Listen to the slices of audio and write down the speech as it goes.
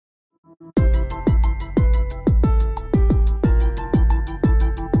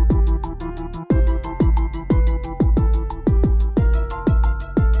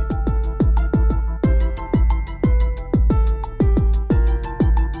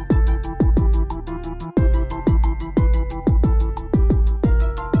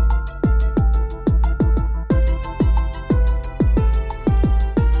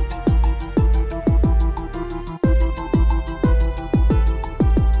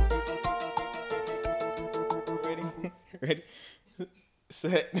Ready?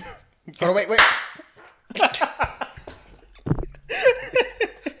 Set. Oh, wait.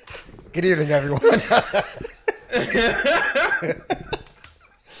 Good evening, everyone.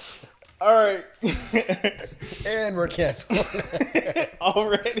 All right. And we're canceled.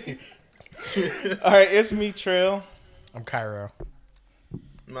 Already. All right, it's me, Trail. I'm Cairo.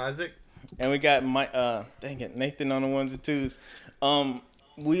 I'm Isaac. And we got Nathan on the ones and twos.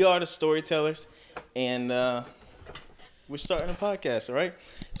 We are the Storytellers, and we're starting a podcast, all right?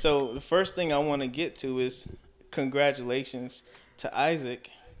 So the first thing I want to get to is congratulations to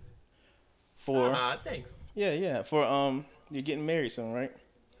Isaac for Thanks. for you're getting married soon, right?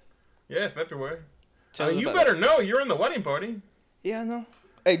 Yeah, February. You better know you're in the wedding party. Yeah, I know.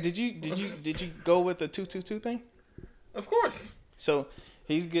 Hey, did you go with the 222 thing? Of course. So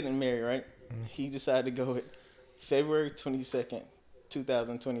he's getting married, right? Mm-hmm. He decided to go with February 22nd,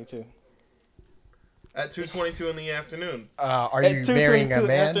 2022. At 2:22 in the afternoon. Are you marrying a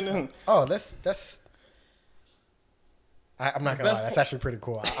man? Afternoon. Oh, that's. I'm not gonna lie. That's actually pretty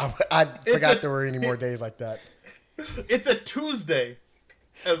cool. I forgot there were any more days like that. It's a Tuesday,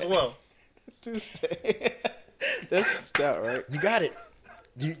 as well. Tuesday. That's stout, right? You got it.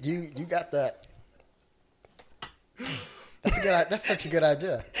 You got that. That's such a good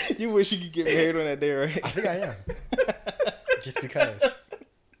idea. You wish you could get married on that day, right? I think I am. Just because.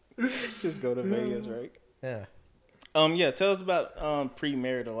 Just go to Vegas, right? Yeah. Yeah. Tell us about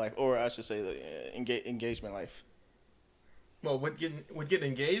premarital life, or I should say the engagement life. Well, with getting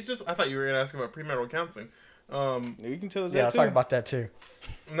engaged, I thought you were gonna ask about premarital counseling. You can tell us that too. I was talking about that too.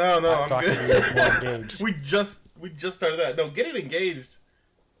 No, I'm so good. I can be more engaged. We just started that. No, getting engaged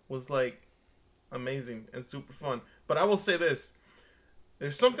was like amazing and super fun. But I will say this: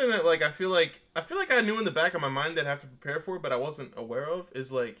 there's something that I feel like I knew in the back of my mind that I have to prepare for, but I wasn't aware of.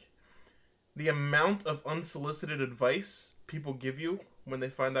 Is like the amount of unsolicited advice people give you when they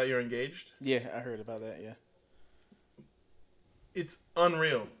find out you're engaged. Yeah, I heard about that. Yeah, it's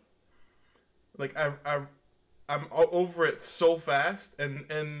unreal. Like I'm over it so fast,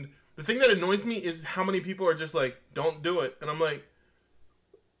 and the thing that annoys me is how many people are just like, don't do it, and I'm like,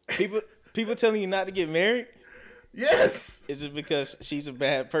 people telling you not to get married. Yes. Is it because she's a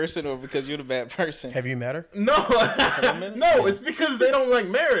bad person or because you're the bad person? Have you met her? No, no, it's because they don't like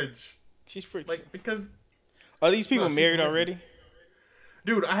marriage. She's pretty. Because are these people married already?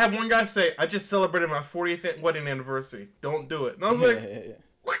 Dude, I had one guy say, "I just celebrated my 40th wedding anniversary. Don't do it." And I was like,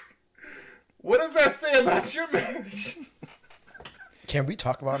 What does that say about your marriage? Can we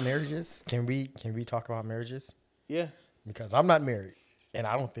talk about marriages? Can we talk about marriages? Yeah. Because I'm not married, and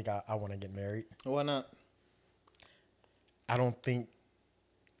I don't think I want to get married. Why not? I don't think.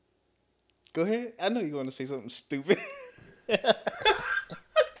 Go ahead. I know you're going to say something stupid.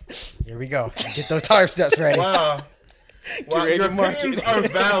 Here we go. Get those time steps ready. Wow. Your opinions are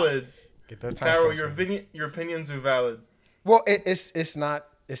valid. Get those time Carol, steps ready. Your opinions are valid. Well, it's not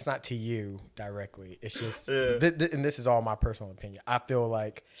to you directly. It's just, and this is all my personal opinion. I feel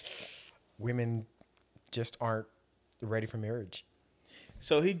like women just aren't ready for marriage.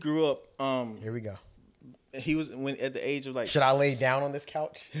 So he grew up. Here we go. He was at the age of like. Should I lay down on this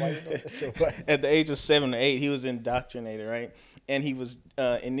couch? At the age of 7 or 8, he was indoctrinated, right? And he was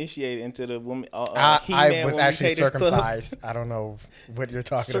initiated into the woman. I was actually circumcised. Club. I don't know what you're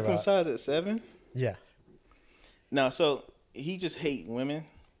talking about. Circumcised at 7? Yeah. No, so he just hates women.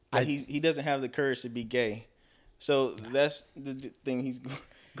 But he doesn't have the courage to be gay. So that's the thing he's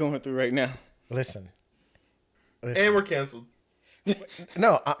going through right now. Listen. And we're canceled.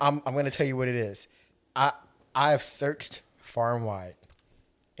 No, I'm going to tell you what it is. I have searched far and wide,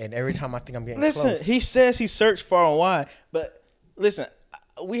 and every time I think I'm getting close. He says he searched far and wide, but listen,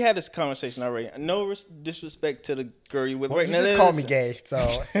 we had this conversation already. No disrespect to the girl you with right now. You just called me gay, so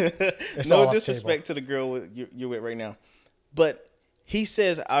it's no disrespect to the girl you're with right now. But he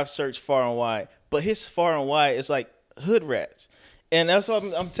says I've searched far and wide, but his far and wide is like hood rats, and that's what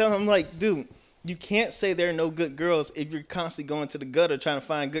I'm telling him. Like, dude, you can't say there are no good girls if you're constantly going to the gutter trying to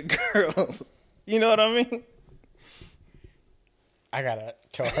find good girls. You know what I mean? I gotta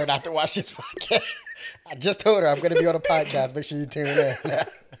tell her not to watch this podcast. I just told her I'm gonna be on a podcast. Make sure you tune in.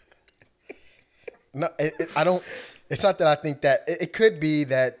 No, I don't. It's not that I think that it could be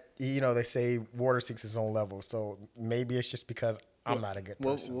that they say water sinks its own level. So maybe it's just because I'm not a good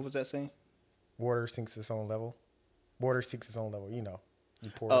person. What was that saying? Water sinks its own level. Water sinks its own level. You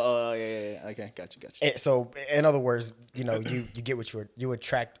pour. Oh yeah. Okay, got you. And so in other words, you get what you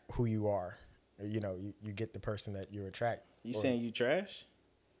attract who you are. You get the person that you attract. You saying you trash?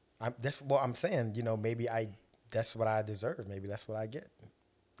 That's what I'm saying. Maybe that's what I deserve. Maybe that's what I get.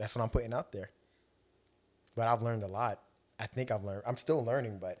 That's what I'm putting out there. But I've learned a lot I think I've learned. I'm still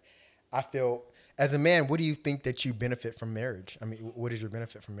learning, but I feel as a man, what do you think that you benefit from marriage? I mean, what is your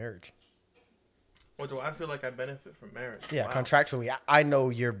benefit from marriage? What do I feel like I benefit from marriage? Yeah, Wow. contractually, I know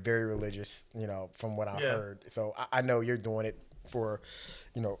you're very religious, from what I Yeah. heard. So I know you're doing it for,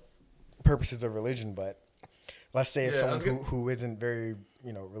 purposes of religion. But let's say it's Yeah, I someone was who isn't very,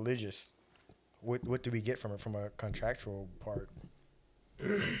 religious. What do we get from it from a contractual part?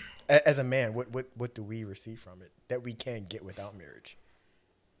 As a man, what do we receive from it that we can't get without marriage?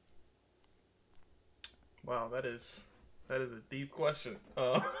 Wow, that is a deep question.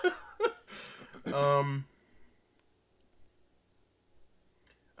 Um,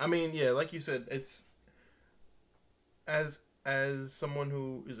 I mean, yeah, like you said, it's as someone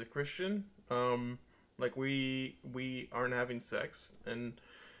who is a Christian, like we aren't having sex, and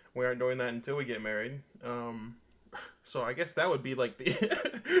we aren't doing that until we get married. So I guess that would be like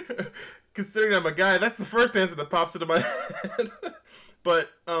the considering I'm a guy, that's the first answer that pops into my head. But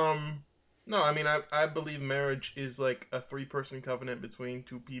no, I mean I believe marriage is like a 3-person covenant between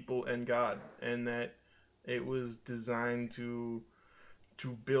 2 people and God, and that it was designed to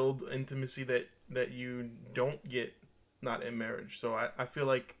build intimacy that you don't get not in marriage. So I feel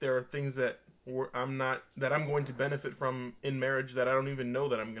like there are things that I'm going to benefit from in marriage that I don't even know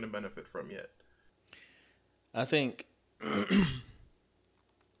that I'm going to benefit from yet. I think,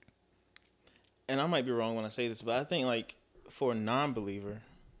 and I might be wrong when I say this, but I think like for a non-believer,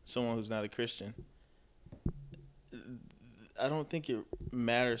 someone who's not a Christian, I don't think it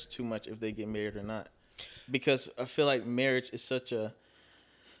matters too much if they get married or not, because I feel like marriage is such a,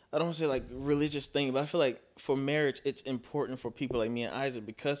 I don't want to say like religious thing, but I feel like for marriage, it's important for people like me and Isaac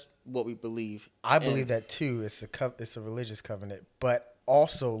because what we believe. I believe that too. It's a religious covenant, but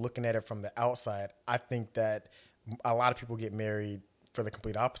also looking at it from the outside, I think that a lot of people get married for the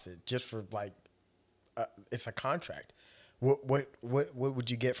complete opposite, just for like it's a contract. What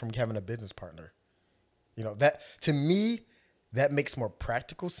would you get from having a business partner? That to me that makes more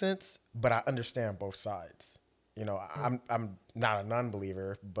practical sense, but I understand both sides. I'm not a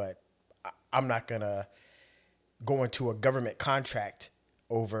non-believer, but I'm not gonna go into a government contract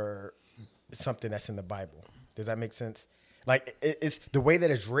over something that's in the Bible. Does that make sense? Like it's the way that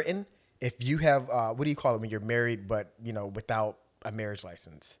it's written. If you have what do you call it when you're married, but without a marriage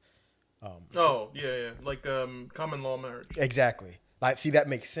license? Like common law marriage. Exactly. Like, see, that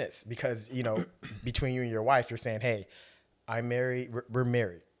makes sense because between you and your wife, you're saying, "Hey, I'm married. We're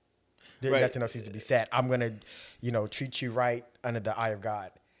married. There's Right. nothing else needs to be said. I'm gonna, treat you right under the eye of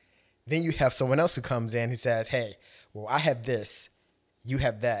God." Then you have someone else who comes in who says, "Hey, well, I have this, you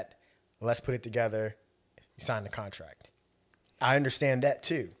have that. Let's put it together." You sign the contract. I understand that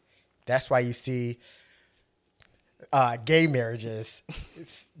too. That's why you see gay marriages.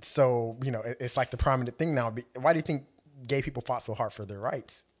 So it's like the prominent thing now. Why do you think gay people fought so hard for their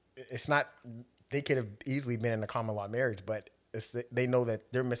rights? It's not. They could have easily been in a common law marriage, but they know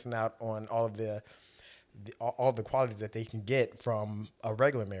that they're missing out on all of all the qualities that they can get from a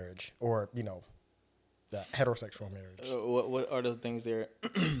regular marriage or the heterosexual marriage. What are the things they're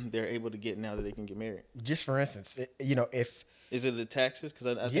they're able to get now that they can get married? Just for instance, if Is it the taxes? Because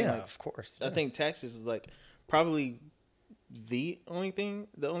I think yeah, like, of course. I think taxes is like probably the only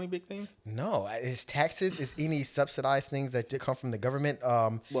big thing. No, it's taxes. It's any subsidized things that come from the government.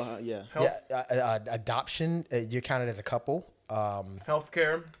 Well, yeah. Adoption. You're counted as a couple.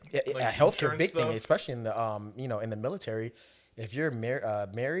 Healthcare. Like healthcare, big stuff. thing, especially in the in the military. If you're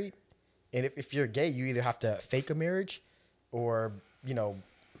married, and if you're gay, you either have to fake a marriage, or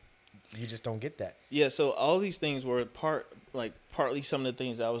you just don't get that. Yeah, so all these things were partly some of the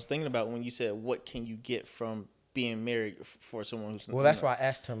things I was thinking about when you said what can you get from being married for someone who's Well, that's why I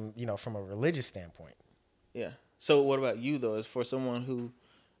asked him, from a religious standpoint. Yeah. So what about you though? As for someone who,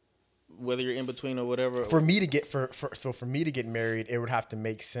 whether you're in between or whatever. For me to get married, it would have to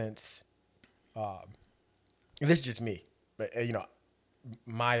make sense. This is just me, but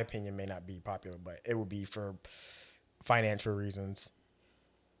my opinion may not be popular, but it would be for financial reasons.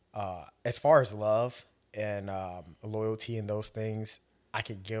 As far as love and loyalty and those things, I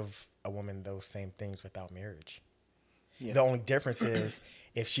could give a woman those same things without marriage. Yeah. The only difference is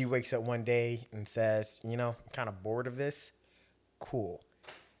if she wakes up one day and says, I'm kind of bored of this, cool,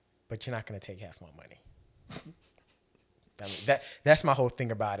 but you're not going to take half my money. I mean, that's my whole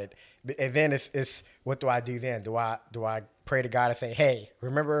thing about it. And then it's what do I do then? Do I pray to God and say, "Hey,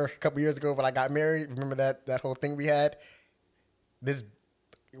 remember a couple years ago when I got married? Remember that whole thing we had? This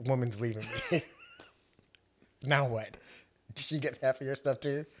woman's leaving me." Now what? She gets half of your stuff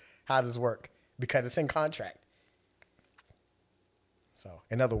too? How does this work? Because it's in contract. So,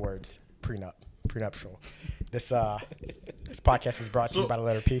 in other words, prenuptial. This podcast is brought to you by the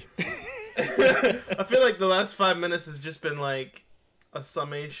letter P. I feel like the last 5 minutes has just been like a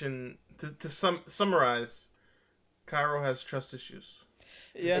summation to summarize. Cairo has trust issues.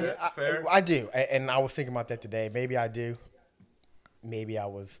 Yeah. Fair? I do, and I was thinking about that today. Maybe I do. Maybe I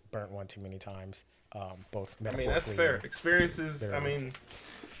was burnt one too many times. Both I metaphorically. mean, that's fair. Experiences. I literally. mean,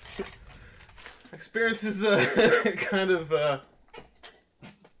 experiences kind of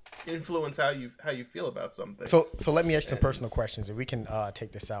influence how you feel about something. So let me ask you some personal questions, and we can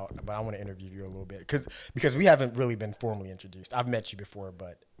take this out. But I want to interview you a little bit because we haven't really been formally introduced. I've met you before,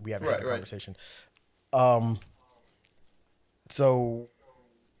 but we haven't had a conversation. So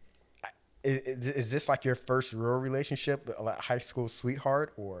is this like your first real relationship, like high school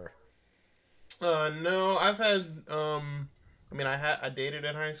sweetheart, or? No, I've had. I mean, I dated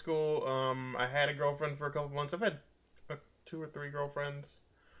in high school. I had a girlfriend for a couple months. I've had 2 or 3 girlfriends.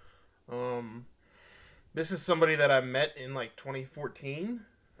 This is somebody that I met in like 2014,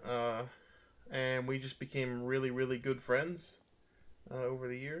 and we just became really, really good friends over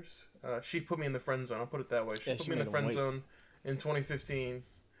the years. She put me in the friend zone. I'll put it that way. She put me in the friend zone in 2015.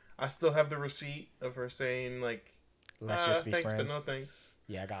 I still have the receipt of her saying like, Let's just be thanks, friends. but no thanks.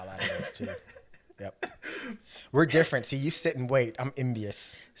 Yeah, I got a lot of those too. Yep. We're different. See, you sit and wait. I'm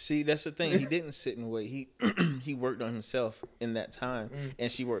envious. See, that's the thing. He didn't sit and wait. He worked on himself in that time,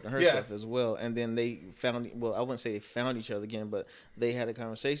 and she worked on herself as well. And then they found. Well, I wouldn't say they found each other again, but they had a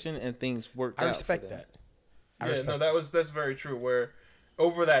conversation, and things worked out. I respect that. That's very true. Where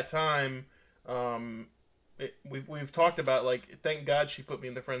over that time, we've talked about like, thank God she put me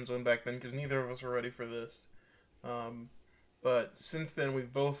in the friend zone back then because neither of us were ready for this. But since then,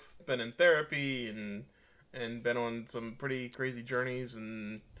 we've both been in therapy and been on some pretty crazy journeys,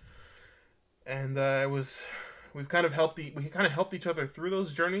 and we kind of helped each other through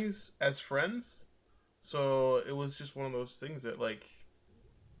those journeys as friends. So it was just one of those things that, like,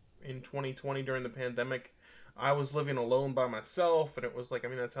 in 2020 during the pandemic, I was living alone by myself, and it was like, I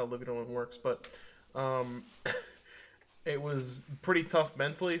mean, that's how living alone works, but it was pretty tough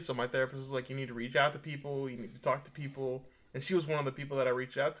mentally. So my therapist was like, you need to reach out to people, you need to talk to people. And she was one of the people that I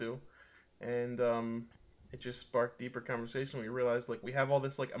reached out to, and it just sparked deeper conversation. We realized like we have all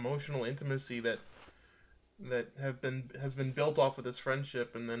this like emotional intimacy that has been built off of this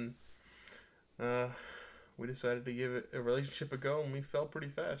friendship, and then we decided to give a relationship a go, and we fell pretty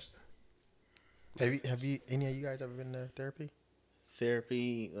fast. Have you any of you guys ever been to therapy?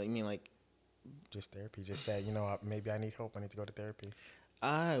 Therapy, like, you mean like just therapy? Just say, you know, maybe I need help. I need to go to therapy.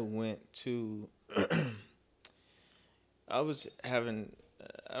 I went to. I was having.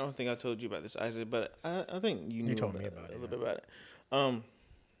 I don't think I told you about this, Isaac, but I think you knew told me about it, a little bit about it.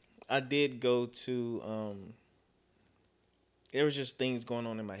 I did go to. There was just things going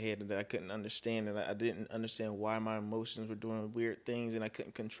on in my head that I couldn't understand, and I didn't understand why my emotions were doing weird things, and I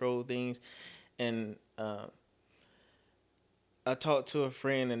couldn't control things. And I talked to a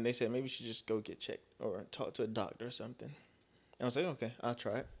friend, and they said maybe you should just go get checked or talk to a doctor or something. And I was like, okay, I'll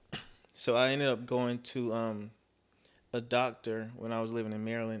try it. So I ended up going to a doctor when I was living in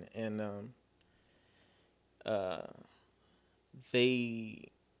Maryland, and they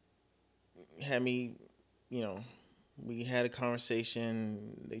had me, you know, we had a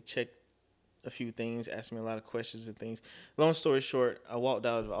conversation. They checked a few things, asked me a lot of questions and things. Long story short, I walked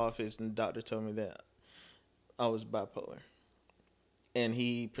out of the office, and the doctor told me that I was bipolar. And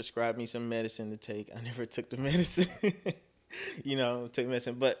he prescribed me some medicine to take. I never took the medicine, take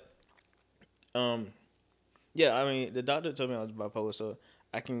medicine. But, yeah, I mean, the doctor told me I was bipolar, so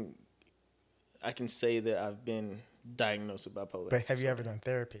I can say that I've been diagnosed with bipolar. But have you ever done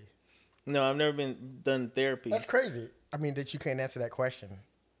therapy? No, I've never done therapy. That's crazy. I mean, that you can't answer that question.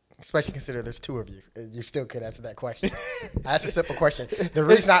 Especially consider there's 2 of you. You still could answer that question. That's a simple question. The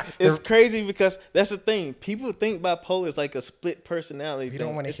reason it's crazy because that's the thing. People think bipolar is like a split personality. You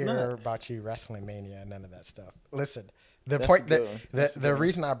don't want to hear about you wrestling mania and none of that stuff. Listen, the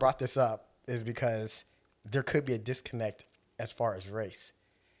reason I brought this up is because there could be a disconnect as far as race.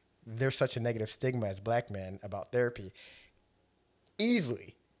 There's such a negative stigma as black men about therapy.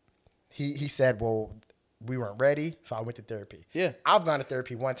 Easily. He said, well, we weren't ready, so I went to therapy. Yeah. I've gone to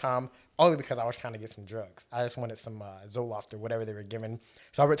therapy one time only because I was trying to get some drugs. I just wanted some Zoloft or whatever they were giving.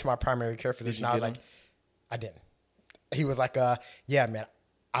 So I went to my primary care physician. I was like, I didn't. He was like, yeah, man,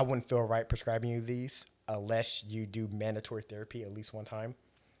 I wouldn't feel right prescribing you these unless you do mandatory therapy at least one time.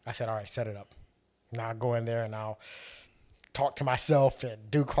 I said, all right, set it up. Now I'll go in there and I'll talk to myself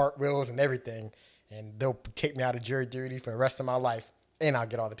and do cartwheels and everything. And they'll take me out of jury duty for the rest of my life. And I'll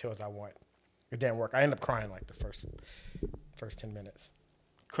get all the pills I want. It didn't work. I ended up crying like the first 10 minutes.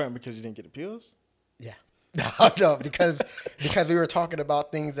 Crying because you didn't get the pills? Yeah. No, because we were talking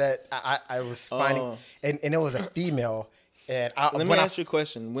about things that I was finding, Oh. and it was a female. And Let me ask you a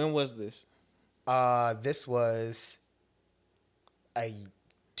question. When was this? This was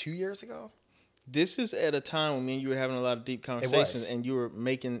 2 years ago. This is at a time when me and you were having a lot of deep conversations, and you were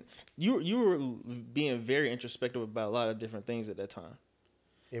making you were being very introspective about a lot of different things at that time.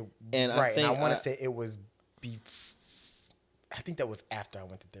 And Right, and I want I- to say it was. I think that was after I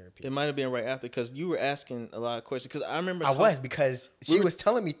went to therapy. It might have been right after because you were asking a lot of questions. Because I remember because she was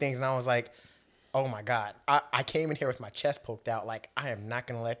telling me things, and I was like, "Oh my God!" I came in here with my chest poked out, like I am not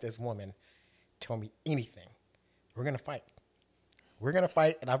gonna let this woman tell me anything. We're gonna fight. We're gonna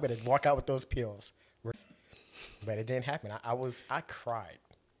fight, and I'm gonna walk out with those pills. But it didn't happen. I cried.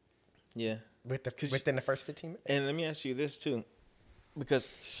 Yeah. Within the first 15 minutes. And let me ask you this too, because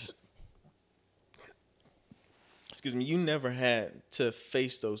excuse me, you never had to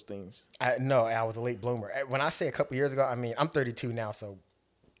face those things. No, I was a late bloomer. When I say a couple years ago, I mean I'm 32 now, so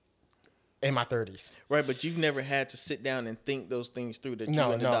in my 30s. Right, but you've never had to sit down and think those things through that you No,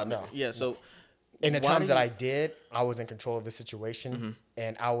 went to no, doctor. no. Yeah, so In the why times do that you- I did, I was in control of the situation,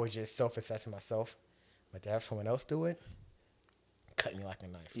 and I was just self-assessing myself. But to have someone else do it, cut me like a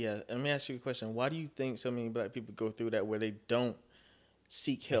knife. Yeah, let me ask you a question. Why do you think so many black people go through that where they don't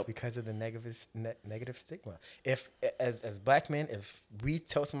seek help? It's because of the negative stigma. If as black men, if we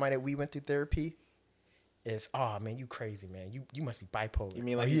tell somebody that we went through therapy, it's oh man, you crazy man, you must be bipolar. You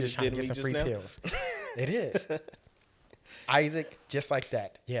mean like you you just just trying did to get me some just free now? pills? It is. Isaac, just like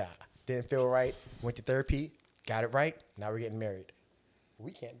that. Yeah, didn't feel right. Went to therapy, got it right. Now we're getting married.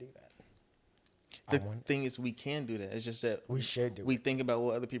 We can't do that. The thing is, we can do that. It's just that We should do we think about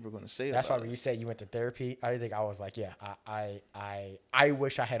what other people are going to say. That's why about when you us. said you went to therapy, Isaac, I was like, yeah, I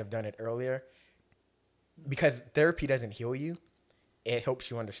wish I had have done it earlier, because therapy doesn't heal you; it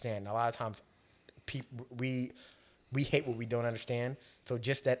helps you understand. And a lot of times, people we hate what we don't understand. So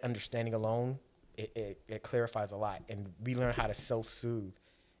just that understanding alone, it clarifies a lot, and we learn how to self-soothe.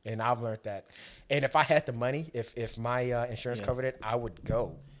 And I've learned that. And if I had the money, if my insurance covered it, I would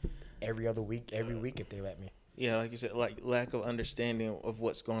go every week if they let me. Yeah, like you said, like lack of understanding of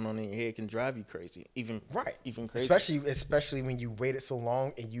what's going on in your head can drive you crazy, even crazy. Especially when you waited so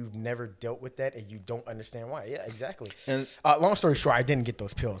long and you've never dealt with that and you don't understand why. Yeah, exactly. And long story short, I didn't get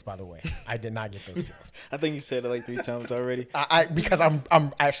those pills. By the way, I did not get those pills. I think you said it like 3 times already. Because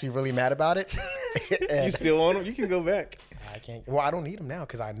I'm actually really mad about it. And You still want them? You can go back. I can't. Well, I don't need them now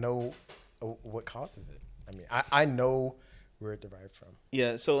because I know what causes it. I mean, I know where it derived from.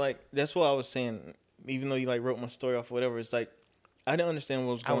 Yeah, so like that's what I was saying. Even though you like wrote my story off or whatever, it's like I didn't understand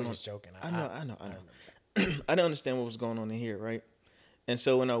what was going on. I was just joking. I know. I didn't understand what was going on in here, right? And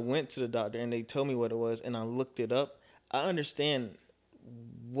so when I went to the doctor and they told me what it was and I looked it up, I understand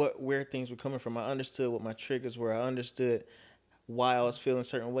where things were coming from. I understood what my triggers were. I understood why I was feeling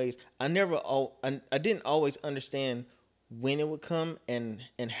certain ways. I didn't always understand when it would come and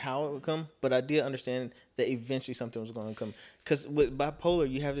how it would come, but I did understand that eventually something was going to come. Because with bipolar,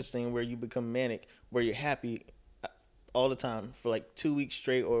 you have this thing where you become manic, where you're happy all the time for like 2 weeks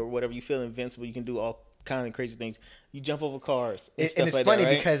straight or whatever. You feel invincible. You can do all kind of crazy things. You jump over cars and stuff it's like funny that,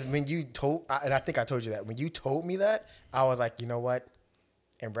 right? because when you told, and I think I told you that, when you told me that, I was like, you know what?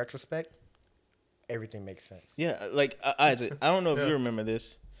 In retrospect, everything makes sense. Yeah, like Isaac, I don't know if you remember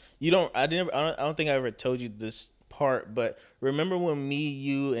this. You don't. I don't think I ever told you this part, but remember when me,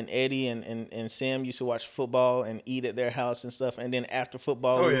 you, and Eddie and Sam used to watch football and eat at their house and stuff, and then after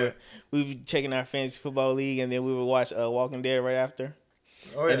football, we would checking our fantasy football league, and then we would watch Walking Dead right after.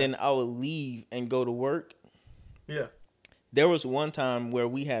 Oh yeah. And then I would leave and go to work. Yeah. There was one time where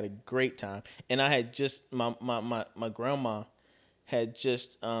we had a great time, and I had just my grandma had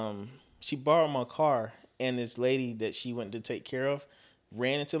just she borrowed my car, and this lady that she went to take care of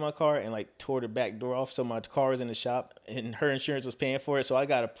ran into my car and like tore the back door off, so my car was in the shop and her insurance was paying for it. So I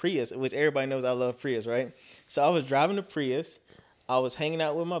got a Prius, which everybody knows I love Prius, right? So I was driving the Prius, I was hanging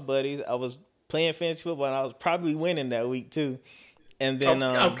out with my buddies, I was playing fantasy football, and I was probably winning that week too. And then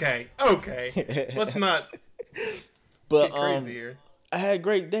okay, let's not but get crazy here. I had a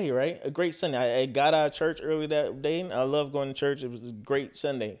great day, right? A great Sunday. I got out of church early that day. I love going to church. It was a great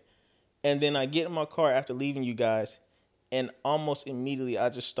Sunday. And then I get in my car after leaving you guys, and almost immediately I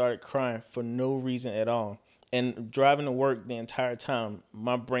just started crying for no reason at all. And driving to work the entire time,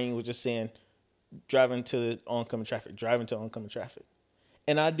 my brain was just saying, driving to oncoming traffic.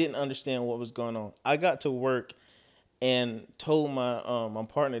 And I didn't understand what was going on. I got to work and told my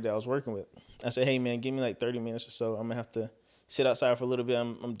partner that I was working with. I said, hey, man, give me like 30 minutes or so. I'm going to have to sit outside for a little bit.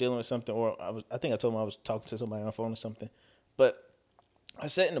 I'm dealing with something. Or I think I told him I was talking to somebody on the phone or something. But I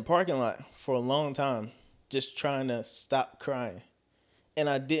sat in the parking lot for a long time. just trying to stop crying. And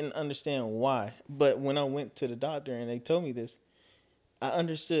I didn't understand why. But when I went to the doctor and they told me this, I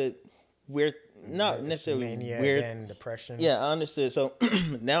understood where, not It's necessarily mania, where. then depression. Yeah, I understood. So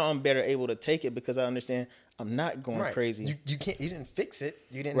now I'm better able to take it because I understand I'm not going Right. crazy. You didn't fix it.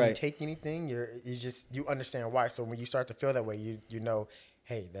 You didn't Right. take anything. You understand why. So when you start to feel that way, you know,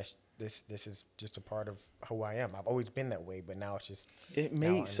 hey, this is just a part of who I am. I've always been that way, but now it's just It now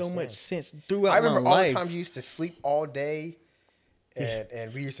I made so much understand. sense throughout I remember my all life. the times you used to sleep all day,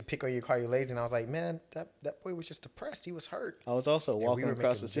 and we used to pick on you, call you lazy, and I was like, man, that boy was just depressed. He was hurt. I was also we walking were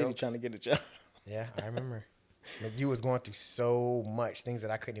across making the city jokes. trying to get a job. Yeah, I remember. Like, you was going through so much things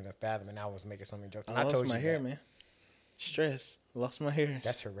that I couldn't even fathom, and I was making so many jokes. And I I lost told my you hair, that. man. Stress. Lost my hair.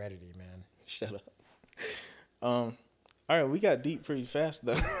 That's heredity, man. Shut up. All right, we got deep pretty fast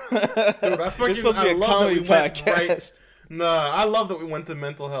though. Dude, I fucking It's supposed to be I a love comedy that we went podcast. right. Nah, I love that we went to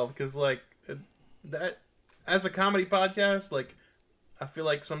mental health because like that as a comedy podcast, like I feel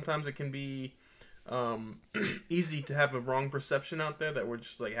like sometimes it can be easy to have a wrong perception out there that we're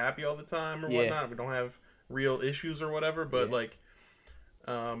just like happy all the time or Yeah. whatnot. We don't have real issues or whatever, but Yeah. like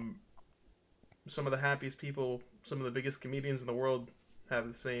some of the happiest people, some of the biggest comedians in the world have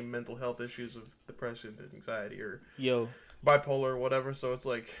the same mental health issues of depression, anxiety, or Yo, bipolar or whatever. So it's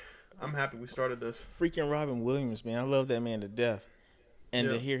like I'm happy we started this. freaking Robin Williams, man. I love that man to death. And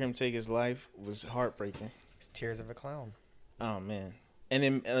to Yeah. hear him take his life was heartbreaking. It's tears of a clown. Oh, man. And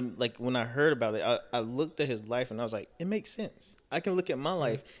then, like, when I heard about it, I looked at his life and I was like, it makes sense. I can look at my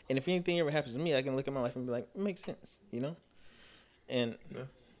life, and if anything ever happens to me, I can look at my life and be like, it makes sense, you know? And,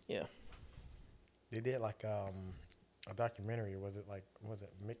 yeah. They did like a documentary. Was it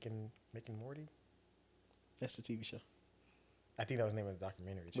Mick and Morty? That's the TV show. I think that was the name of the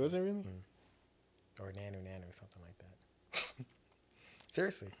documentary. Too. Was it really? Or Nanu or something like that.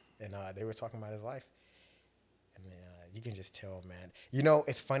 Seriously. And they were talking about his life. And you can just tell, man. You know,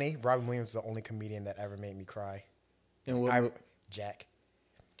 it's funny. Robin Williams is the only comedian that ever made me cry. And what? Jack.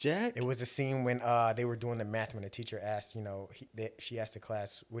 Jack? It was a scene when they were doing the math when the teacher asked, you know, she asked the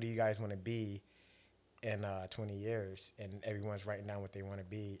class, what do you guys want to be in 20 years? And everyone's writing down what they want to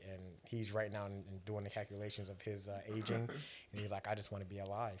be. And he's writing down and doing the calculations of his aging. And he's like, I just want to be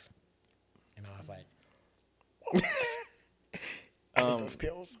alive. And I was like, I need those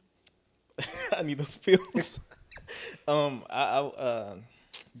pills. I need those pills.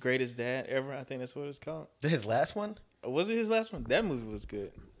 Greatest Dad Ever, I think that's what it's called. His last one? Was it his last one? That movie was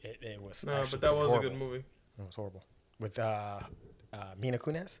good. It was No, actually but that was horrible. a good movie. It was horrible. With Mila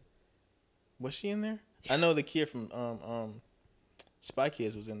Kunis? Was she in there? I know the kid from Spy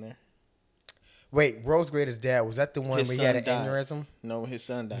Kids was in there. Wait, World's Greatest Dad, was that the one His where he had an son died. aneurysm? No, his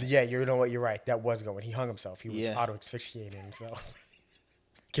son died. Yeah, you know what? You're right. That was going. He hung himself. He was Yeah. auto-asphyxiating himself.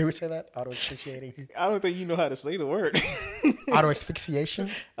 Can we say that? Auto-asphyxiating? I don't think you know how to say the word. Auto-asphyxiation?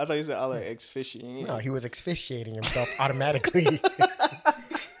 I thought you said all like asphyxiating. No, he was asphyxiating himself automatically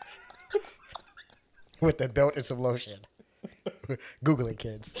with a belt and some lotion. Google it,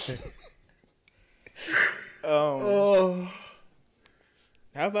 kids. Oh,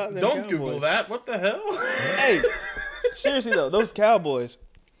 How about them don't Cowboys? Google that. What the hell? Hey, seriously though, those Cowboys.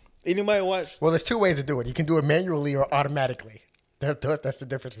 Anybody watch? Well, there's two ways to do it. You can do it manually or automatically. That's the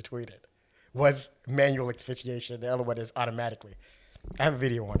difference between it. Was manual asphyxiation. The other one is automatically. I have a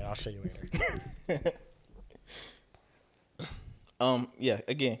video on it. I'll show you later. Yeah.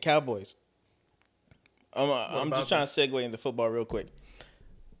 Again, Cowboys. I'm about just trying to segue into football real quick.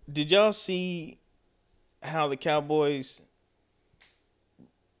 Did y'all see how the Cowboys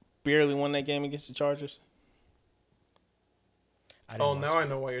barely won that game against the Chargers? Oh, now I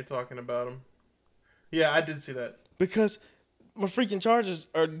know why you're talking about him. Yeah, I did see that. Because my freaking Chargers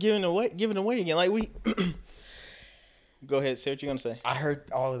are giving away again. Like we. Go ahead, say what you're gonna say. I heard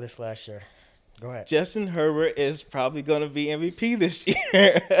all of this last year. Go ahead. Justin Herbert is probably gonna be MVP this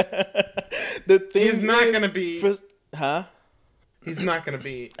year. The thing He's not is, gonna be. He's not gonna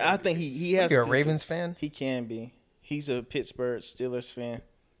be. I think he has. You're a potential. Ravens fan? He can be. He's a Pittsburgh Steelers fan.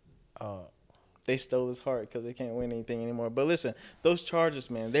 They stole his heart because they can't win anything anymore. But listen, those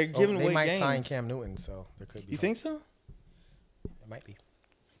Chargers, man, they're giving they away might games. sign Cam Newton, so there could be. You think so? It might be.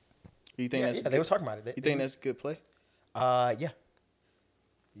 You think that's? Yeah, they were talking about it. You think that's a good play? Yeah.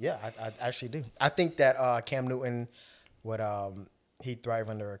 Yeah, I actually do. I think that Cam Newton would he'd thrive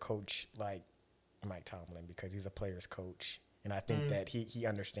under a coach like Mike Tomlin because he's a player's coach, and I think that he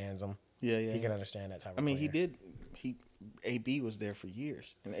understands them. Yeah. He can understand that type of. I mean, player. he did. AB was there for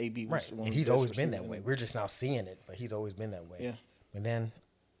years, and AB was Right, one of and the he's best always been receivers that way. in the- We're just now seeing it, but he's always been that way. Yeah. And then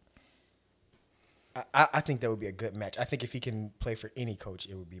I think that would be a good match. I think if he can play for any coach,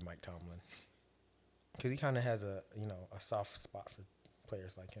 it would be Mike Tomlin. Because he kind of has a soft spot for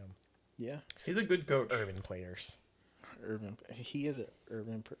players like him. Yeah. He's a good coach. Urban players. He is an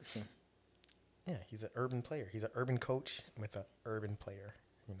urban person. Yeah, he's an urban player. He's an urban coach with an urban player.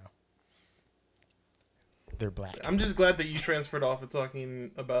 They're black. I'm just glad that you transferred off of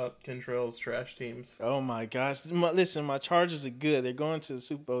talking about Kentrell's trash teams. Oh my gosh! Listen, my Chargers are good. They're going to the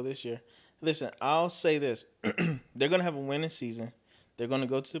Super Bowl this year. Listen, I'll say this: they're going to have a winning season. They're going to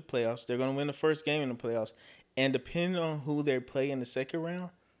go to the playoffs. They're going to win the first game in the playoffs, and depending on who they play in the second round,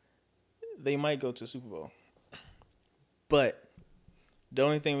 they might go to the Super Bowl. But the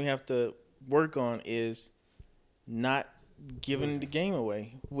only thing we have to work on is not giving the game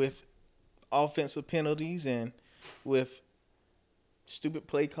away with offensive penalties and with stupid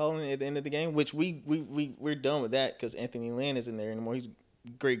play calling at the end of the game, which we're done with that because Anthony Lynn isn't there anymore. He's a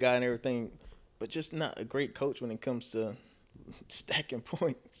great guy and everything, but just not a great coach when it comes to stacking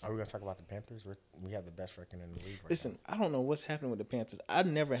points. Are we going to talk about the Panthers? We have the best record in the league right Listen, I don't know what's happening with the Panthers. I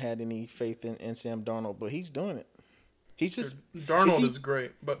never had any faith in Sam Darnold, but he's doing it. He's just Darnold is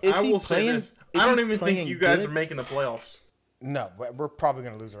great, but is I he will playing- say this: is I don't he even playing think you guys good? are making the playoffs. now. No, but we're probably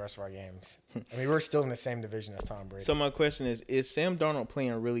going to lose the rest of our games. I mean, we're still in the same division as Tom Brady. So my question is Sam Darnold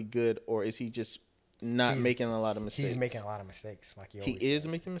playing really good, or is he just not making a lot of mistakes? He's making a lot of mistakes, like he He always is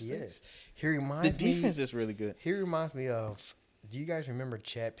does. making mistakes? He is. He reminds The defense is really good. He reminds me of. Do you guys remember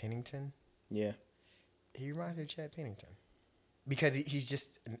Chad Pennington? Yeah. He reminds me of Chad Pennington because he's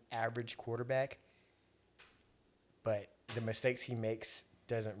just an average quarterback, but the mistakes he makes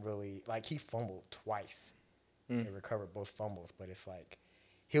doesn't really like. He fumbled twice and recovered both fumbles, but it's like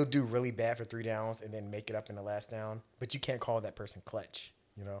he'll do really bad for 3 downs and then make it up in the last down. But you can't call that person clutch,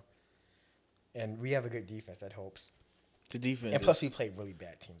 And we have a good defense that helps. The defense. And plus, we played really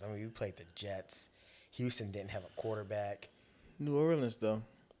bad teams. I mean, we played the Jets. Houston didn't have a quarterback. New Orleans, though,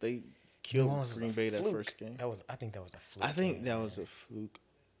 they New killed Orleans was Green a Bay that fluke. first game. I think that was a fluke. I think game, that man. was a fluke,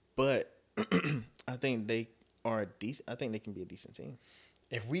 but I think they are decent. I think they can be a decent team.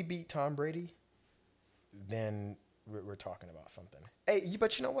 If we beat Tom Brady, then we're talking about something. Hey,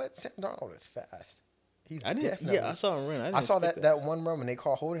 but you know what? Sam Darnold is fast. He's definitely. Yeah, I saw him run. I saw that one run when they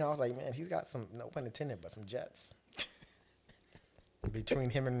called holding. I was like, man, he's got some, no pun intended, but some jets. Between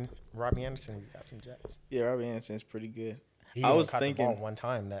him and Robbie Anderson, he's got some jets. Yeah, Robbie Anderson is pretty good. He I only was caught the thinking ball one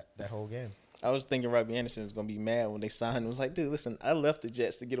time that whole game. I was thinking Robbie Anderson was gonna be mad when they signed him. I was like, dude, listen, I left the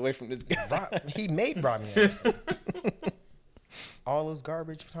Jets to get away from this guy. He made Robbie Anderson. All those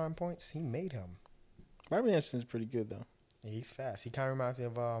garbage time points, he made him. Robbie Anderson's pretty good though. Yeah, he's fast. He kind of reminds me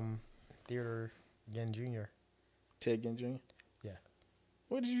of Theodore Ginn Jr. Ted Ginn Jr. Yeah.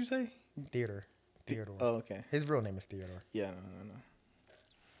 What did you say? Theodore. Oh, okay. His real name is Theodore. Yeah,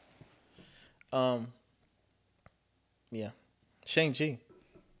 no. Yeah. Shang-Chi.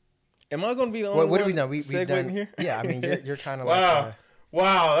 Am I gonna be the only What do we one know? We've segueing done here? Yeah, I mean you're kind of Wow, like.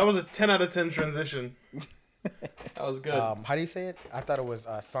 wow, that was a 10 out of 10 transition. That was good. How do you say it? I thought it was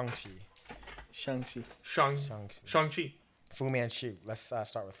Shang-Chi. Shang-Chi. Shang-Chi. Fu Manchu. Let's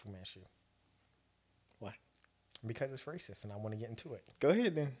start with Fu Manchu. Why? Because it's racist, and I want to get into it. Go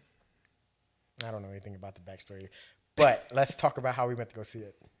ahead then. I don't know anything about the backstory, but let's talk about how we went to go see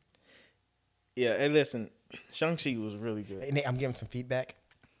it. Yeah, hey, listen, Shang-Chi was really good. Hey, Nate, I'm giving some feedback.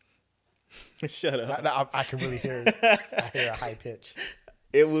 Shut up. I can really hear it. I hear a high pitch.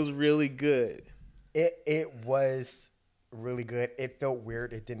 It was really good. It was really good. It felt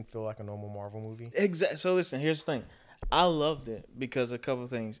weird. It didn't feel like a normal Marvel movie. Exactly. So listen, here's the thing. I loved it because a couple of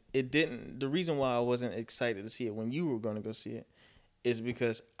things. It didn't. The reason why I wasn't excited to see it when you were going to go see it is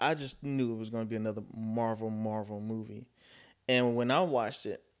because I just knew it was going to be another Marvel movie. And when I watched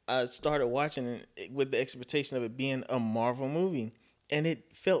it, I started watching it with the expectation of it being a Marvel movie, and it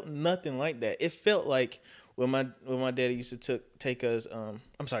felt nothing like that. It felt like when my daddy used to take us.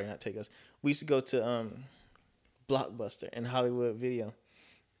 I'm sorry, not take us. We used to go to Blockbuster and Hollywood Video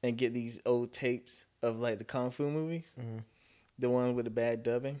and get these old tapes of like the kung fu movies, the one with the bad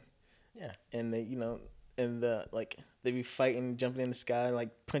dubbing. Yeah. And they, and the like they be fighting, jumping in the sky, like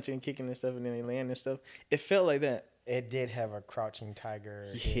punching and kicking and stuff, and then they land and stuff. It felt like that. It did have a crouching tiger,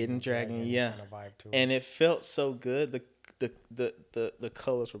 Hidden dragon, yeah. kind of vibe to it. And it felt so good. The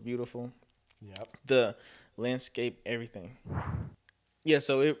colors were beautiful. Yep. The landscape, everything. Yeah,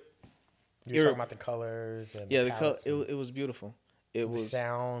 so You're talking about the colors and yeah, the the color. palettes It was beautiful. It and the was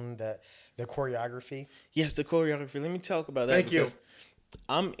sound, the choreography. yes, the choreography. Let me talk about that. Thank you. because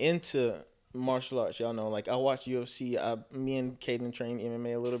I'm into martial arts. Y'all know, like I watch UFC. Me and Caden train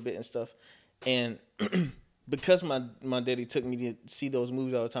MMA a little bit and stuff, and because my daddy took me to see those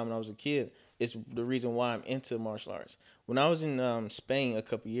movies all the time when I was a kid, it's the reason why I'm into martial arts. When I was in Spain a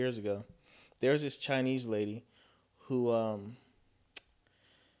couple years ago, there's this Chinese lady who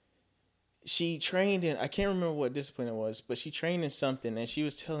she trained in, I can't remember what discipline it was, but she trained in something, and she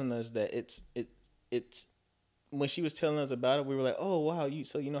was telling us that it's when she was telling us about it, we were like, oh wow,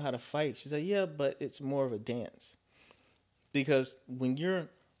 you know how to fight. She's like, yeah, but it's more of a dance, because when you're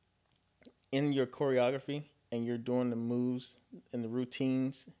in your choreography and you're doing the moves and the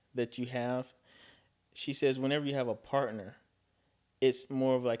routines that you have, she says whenever you have a partner, it's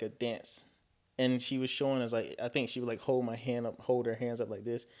more of like a dance. And she was showing us, like, I think she would like hold her hands up like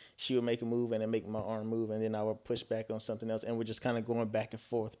this. She would make a move and then make my arm move, and then I would push back on something else, and we're just kind of going back and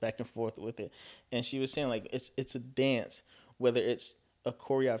forth with it. And she was saying like it's a dance, whether it's a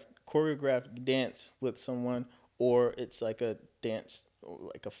choreographed dance with someone, or it's like a dance,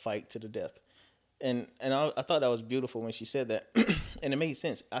 like a fight to the death. And I thought that was beautiful when she said that, and it made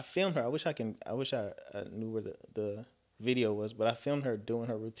sense. I filmed her. I wish I knew where the video was, but I filmed her doing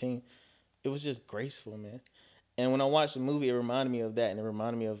her routine. It was just graceful, man. And when I watched the movie, it reminded me of that, and it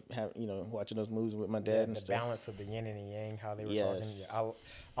reminded me of watching those movies with my dad and the stuff. balance of the yin and the yang, how they were talking. Yeah,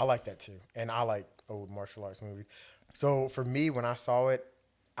 I like that too, and I like old martial arts movies. So for me, when I saw it,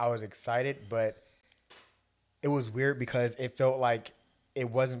 I was excited, but it was weird because it felt like it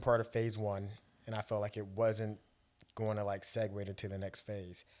wasn't part of phase one, and I felt like it wasn't going to like segue into the next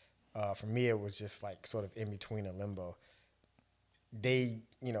phase. For me, it was just like sort of in between a limbo. They,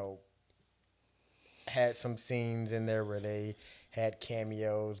 had some scenes in there where they had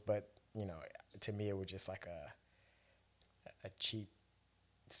cameos, but to me it was just like a cheap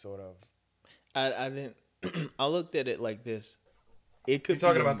sort of. I didn't. I looked at it like this. It could. You're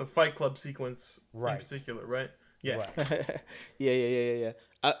talking about the Fight Club sequence in right. particular, right? Yeah. Right. yeah.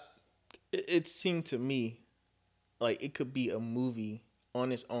 It seemed to me like it could be a movie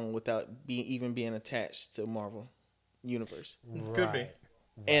on its own without even being attached to Marvel universe. Right. Could be.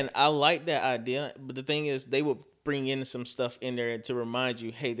 And I like that idea, but the thing is, they would bring in some stuff in there to remind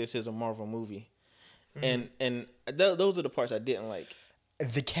you, hey, this is a Marvel movie. Mm-hmm. And those are the parts I didn't like.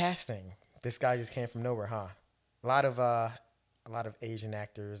 The casting. This guy just came from nowhere, huh? A lot of Asian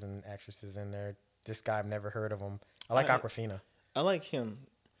actors and actresses in there. This guy, I've never heard of him. I like Awkwafina. I like him.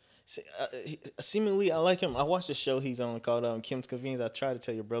 Seemingly, I like him. I watched a show he's on called Kim's Convenience. I tried to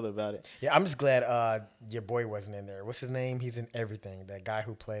tell your brother about it. Yeah, I'm just glad your boy wasn't in there. What's his name? He's in everything. That guy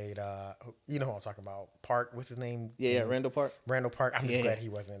who played, you know who I'm talking about. Park. What's his name? Yeah, Randall Park. Randall Park. I'm just glad he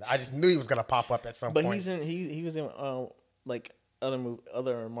wasn't in there. I just knew he was gonna pop up at some point. But he was in like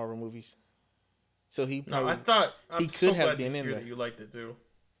other Marvel movies. So he probably, he could have been in there. That you liked it too.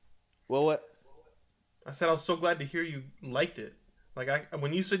 Well, what? I said I was so glad to hear you liked it. Like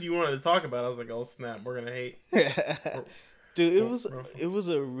when you said you wanted to talk about it, I was like, "Oh snap, we're gonna hate." Dude, it was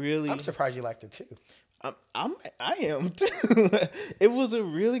a really. I'm surprised you liked it too. I am too. It was a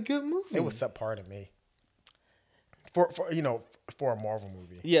really good movie. It was subpar to me. For a Marvel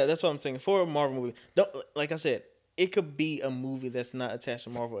movie. Yeah, that's what I'm saying. For a Marvel movie, like I said, it could be a movie that's not attached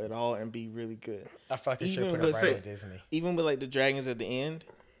to Marvel at all and be really good. I feel like they should put it right on Disney. Even with like the dragons at the end,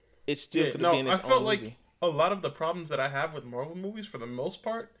 it still could have been its own movie. Like a lot of the problems that I have with Marvel movies, for the most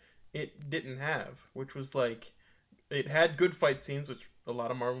part, it didn't have, which was like, it had good fight scenes, which a lot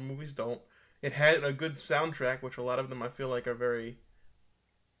of Marvel movies don't. It had a good soundtrack, which a lot of them I feel like are very,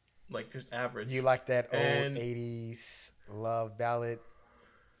 like, just average. You like that old 80s love ballad?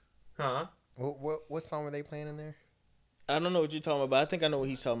 Huh? What song were they playing in there? I don't know what you're talking about, but I think I know what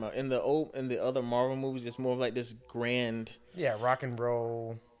he's talking about. In the other Marvel movies, it's more of like this grand. Yeah, rock and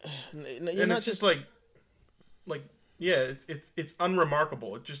roll. And it's just like yeah, it's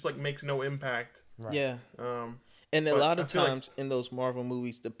unremarkable. It just like makes no impact. Right. Yeah. And a lot of times in those Marvel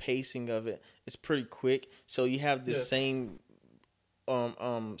movies, the pacing of it is pretty quick. So you have the same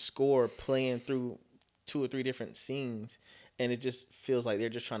score playing through 2 or 3 different scenes, and it just feels like they're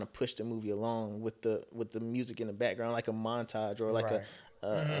just trying to push the movie along with the music in the background, like a montage or like a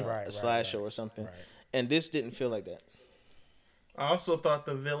slideshow or something. Right. And this didn't feel like that. I also thought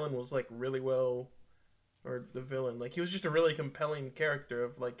the villain was like really well. Or the villain, like he was just a really compelling character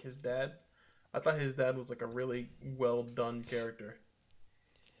of like his dad. I thought his dad was like a really well done character.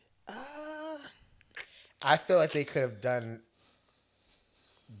 I feel like they could have done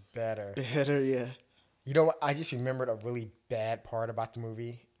better. Yeah. You know what? I just remembered a really bad part about the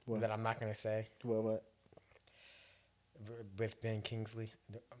movie that I'm not gonna say. What? With Ben Kingsley,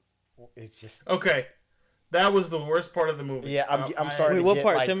 it's just okay. That was the worst part of the movie. Yeah, I'm sorry. Wait, what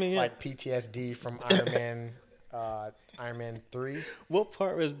part? Tell me. Like PTSD from Iron Man 3. What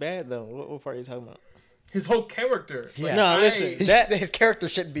part was bad though? What part are you talking about? His whole character. Yeah. No, listen. His character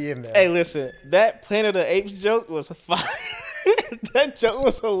shouldn't be in there. Hey, listen. That Planet of the Apes joke was fire. That joke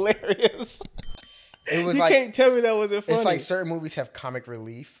was hilarious. It was You like can't tell me that wasn't funny. it's like certain movies have comic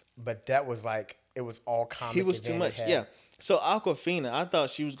relief, but that was like it was all comic. He was and too then much. it had- Yeah. So Aquafina, I thought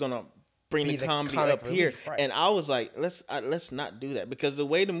she was gonna bring Be the the comedy comic up here, relief, right. and I was like, let's not do that because the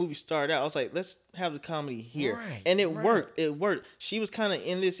way the movie started out, I was like, let's have the comedy here, Right, and it right. worked. It worked. She was kind of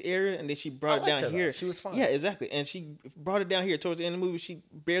in this area, and then she brought it liked down her, though. here. She was fine. Yeah, exactly, and she brought it down here towards the end of the movie. She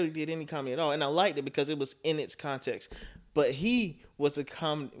barely did any comedy at all, and I liked it because it was in its context. But he was a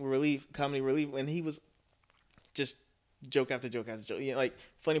comedy relief, and he was just joke after joke after joke. Like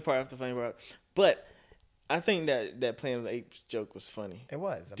funny part after funny part. But I think that Planet of the Apes joke was funny. It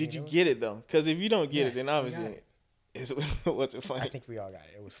was. Did you get it though? Because if you don't get it, Yes, then we obviously got it. it wasn't funny. I think we all got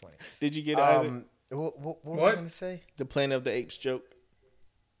it. It was funny. Did you get it? Isaac? What was I What? going to say? The Planet of the Apes joke.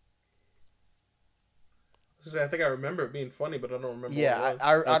 I think I remember it being funny, but I don't remember. Yeah, what it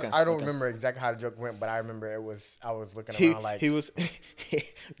was. I don't Okay. remember exactly how the joke went, but I remember it was. I was looking He around like. he was.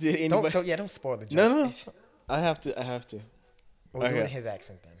 Did anybody? Don't spoil the joke. No. It's- I have to. We'll do it Okay. in his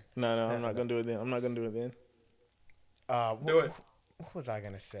accent then. No, I'm not gonna do it then. I'm not gonna do it then. Do it. What was I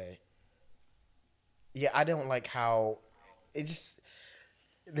gonna say? Yeah, I don't like how it just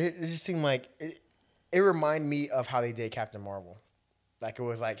seemed like it reminded me of how they did Captain Marvel. Like it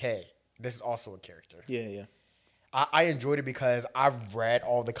was like, hey, this is also a character. Yeah. I enjoyed it because I've read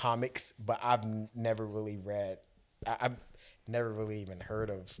all the comics, but I've never really read. I've never really even heard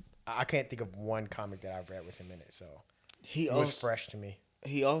of. I can't think of one comic that I've read with him in it, so He it was also fresh to me.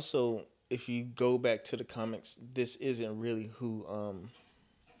 he also, if you go back to the comics, this isn't really who.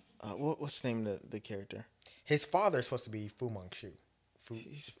 What's the name of the character? His father is supposed to be Fu Manchu.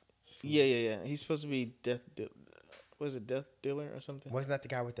 Yeah. He's supposed to be Death Dealer or something? Wasn't that the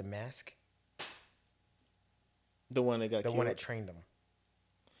guy with the mask? The one that got The killed. one that trained him.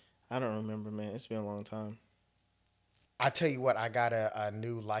 I don't remember, man. It's been a long time. I tell you what, I got a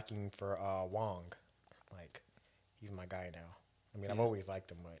new liking for Wong. Like, he's my guy now. I mean, I've always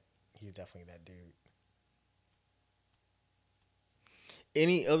liked him, but he's definitely that dude.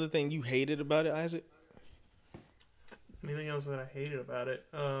 Anything else that I hated about it?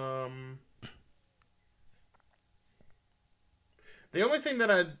 The only thing that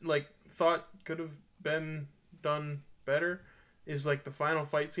I thought could have been done better is the final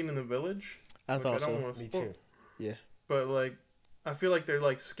fight scene in the village. I thought don't so. wanna Me spoil- too. Yeah. But I feel like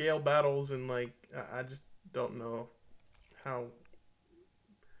they're scale battles and I just don't know how.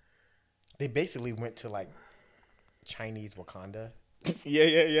 They basically went to Chinese Wakanda.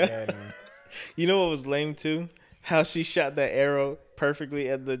 Yeah. And You know what was lame too? How she shot that arrow perfectly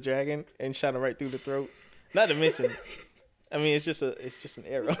at the dragon and shot it right through the throat. Not to mention, I mean, it's just an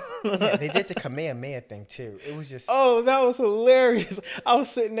arrow. yeah, they did the Kamehameha thing too. It was just Oh, that was hilarious. I was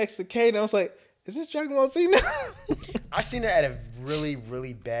sitting next to Kate and I was like, is this Dragon Ball Z now? I seen it at a really,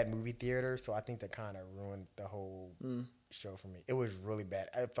 really bad movie theater, so I think that kind of ruined the whole show for me. It was really bad.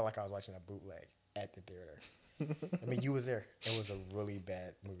 I felt like I was watching a bootleg at the theater. I mean, you was there. It was a really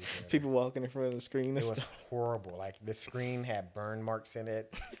bad movie theater. People walking in front of the screen and It was stuff. horrible. The screen had burn marks in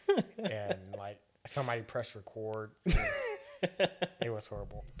it, and somebody pressed record. It was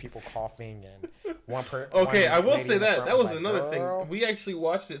horrible. People coughing and one person. Okay, I will say that was another thing. We actually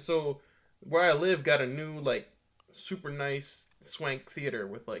watched it. So where I live got a new super nice swank theater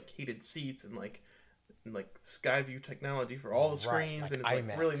with heated seats and Skyview technology for all the screens, and it's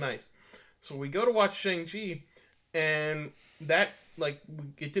IMAX. really nice. So we go to watch Shang-Chi, and that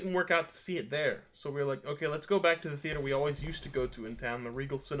it didn't work out to see it there. So we were like, okay, let's go back to the theater we always used to go to in town, the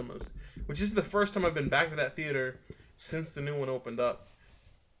Regal Cinemas, which is the first time I've been back to that theater since the new one opened up.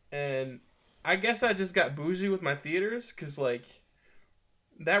 And I guess I just got bougie with my theaters because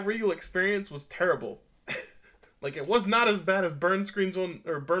that Regal experience was terrible. It was not as bad as burn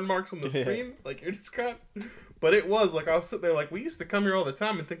marks on the screen, like you described. But it was I was sitting there we used to come here all the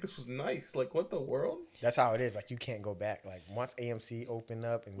time and think this was nice. What the world? That's how it is. You can't go back. Once AMC opened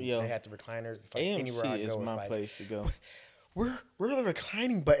up and Yo, they had the recliners, it's anywhere I AMC go, is my it's place to go. where are the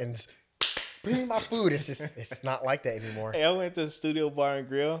reclining buttons? Bring me my food. It's just it's not like that anymore. Hey, I went to the Studio Bar and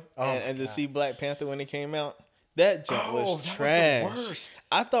Grill and to see Black Panther when it came out. That junk was trash. Was the worst.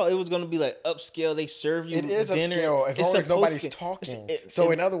 I thought it was gonna be upscale. They serve you It is dinner. upscale as It's long as nobody's supposed to- talking. it's-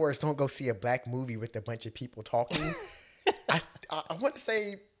 In other words, don't go see a black movie with a bunch of people talking. I want to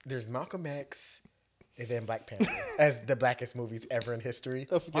say there's Malcolm X and then Black Panther as the blackest movies ever in history.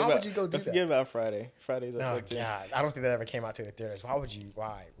 Why would you go do that? Forget about Friday. Friday's up No, there too. God, I don't think that ever came out to the theaters. Why would you?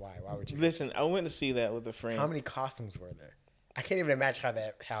 Why would you? Listen, I went to see that with a friend. How many costumes were there? I can't even imagine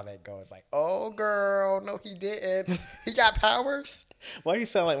how that goes. Oh girl, no, he didn't. He got powers. Why you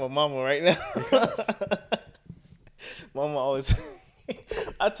sound like my mama right now? Mama always.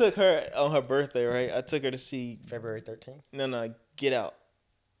 I took her on her birthday, right? I took her to see February 13th. no Get Out.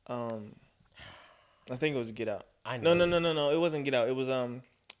 I think it was Get Out. I No, know. no. It wasn't Get Out. It was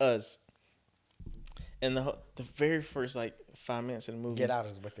Us. And the very first like 5 minutes of the movie. Get Out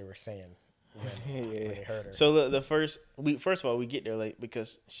is what they were saying when they heard her. So the first of all we get there late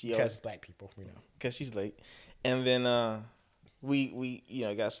because Black people, because she's late, and then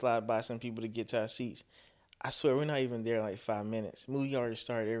we got slide by some people to get to our seats. I swear we're not even there like 5 minutes. Movie already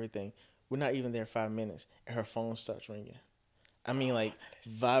started everything. We're not even there 5 minutes, and her phone starts ringing. I mean, like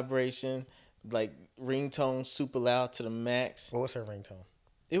vibration, like ringtone, super loud to the max. What was her ringtone?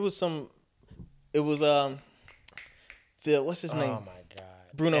 It was what's his name? Oh my god,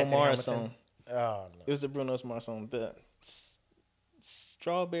 Bruno Anthony Mars Hamilton? song. Oh no. It was the Bruno Mars song. The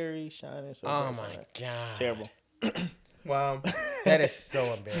Strawberry Shining. So Oh my god, terrible. Wow. That is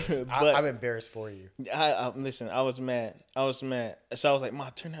so embarrassing. I'm embarrassed for you. Listen, I was mad. So I was like, Ma,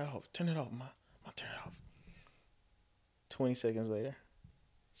 turn that off. Turn it off, Ma, turn it off. 20 seconds later,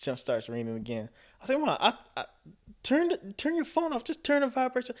 jump starts ringing again. I was like, Ma, I turn your phone off. Just turn the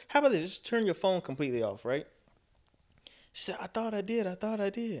vibration. How about this? Just turn your phone completely off, right? She said, I thought I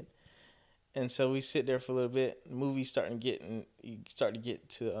did. And so we sit there for a little bit. The movie's you start to get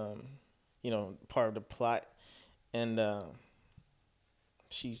to part of the plot. And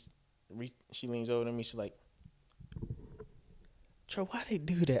she leans over to me. She's like, Joe, why they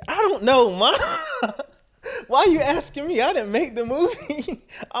do that? I don't know, Ma. Why are you asking me? I didn't make the movie.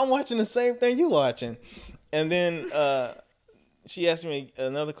 I'm watching the same thing you watching. And then she asked me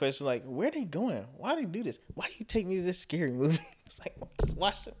another question like, where are they going? Why do they do this? Why you take me to this scary movie? It's like, just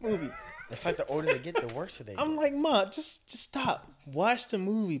watch the movie. It's like the older they get, the worse they get. I'm like, Ma, just stop. Watch the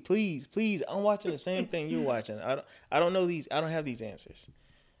movie, please. I'm watching the same thing you're watching. I don't know these. I don't have these answers.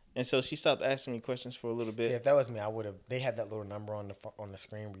 And so she stopped asking me questions for a little bit. See, if that was me, I would have. They had that little number on the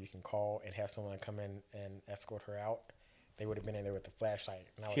screen where you can call and have someone come in and escort her out. They would have been in there with the flashlight.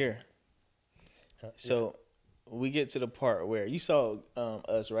 Here. So we get to the part where you saw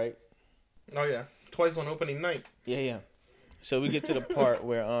Us, right? Oh yeah, twice on opening night. Yeah. So we get to the part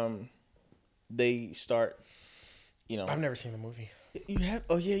where they start, I've never seen the movie. You have?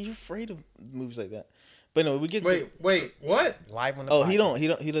 Oh yeah, you're afraid of movies like that. But no, we get to wait, what? Live on the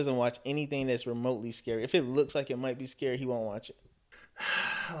podcast. He doesn't watch anything that's remotely scary. If it looks like it might be scary, he won't watch it.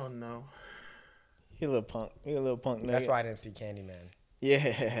 Oh no. He a little punk. Nugget. That's why I didn't see Candyman.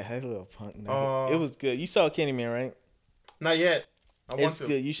 Yeah, a little punk nugget. It was good. You saw Candyman, right? Not yet. It's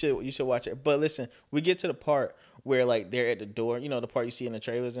good. You should watch it. But listen, we get to the part where like they're at the door. You know the part you see in the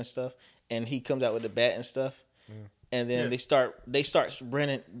trailers and stuff, and he comes out with the bat and stuff. And then they start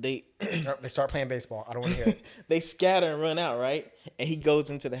running. They start playing baseball. I don't want to hear it. They scatter and run out, right? And he goes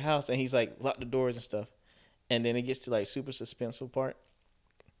into the house and he's like, lock the doors and stuff. And then it gets to like super suspenseful part.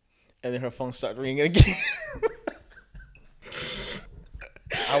 And then her phone starts ringing again.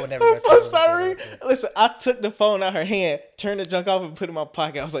 I would never. Her phone started ringing. Listen, I took the phone out of her hand, turned the junk off, and put it in my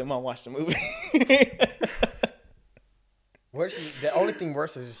pocket. I was like, Mom, watch the movie. The only thing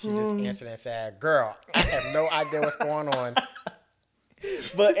worse is she just answered and said, "Girl, I have no idea what's going on."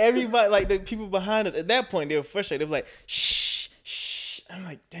 But everybody, like the people behind us, at that point, they were frustrated. They were like, shh. I'm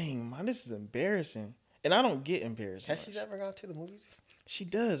like, dang, man, this is embarrassing. And I don't get embarrassed. Has she ever gone to the movies? She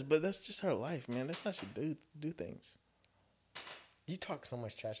does, but that's just her life, man. That's how she do things. You talk so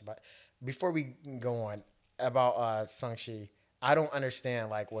much trash about. Before we go on about Sung-Shi, I don't understand.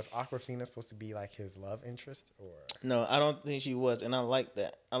 Like, was Awkwafina supposed to be like his love interest, or no? I don't think she was, and I like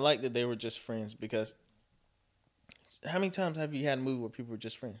that. I like that they were just friends because how many times have you had a movie where people were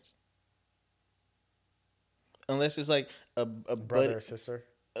just friends? Unless it's like a brother buddy, or sister.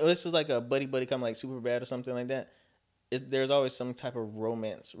 Unless it's like a buddy kind of like Superbad or something like that. There's always some type of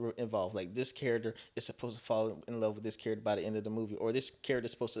romance involved. Like this character is supposed to fall in love with this character by the end of the movie, or this character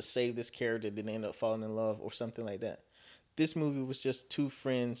is supposed to save this character, then end up falling in love, or something like that. This movie was just two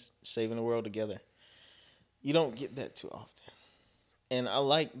friends saving the world together. You don't get that too often, and I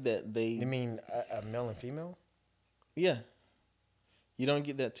like that they. You mean a male and female? Yeah, you don't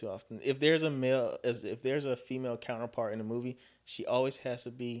get that too often. If there's a female counterpart in the movie, she always has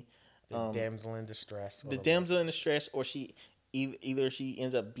to be the damsel in distress. The damsel in distress, or she either she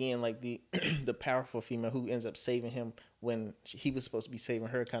ends up being like the the powerful female who ends up saving him when he was supposed to be saving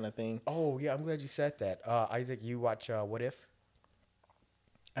her, kind of thing. Oh yeah, I'm glad you said that. Isaac, you watch What If?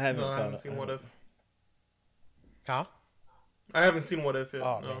 I haven't seen What If. Huh? I haven't seen What If yet.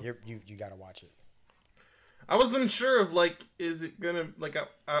 Oh no. man, you gotta watch it. I wasn't sure of like, is it gonna like?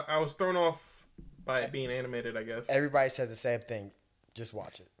 I was thrown off by it being animated. I guess everybody says the same thing. Just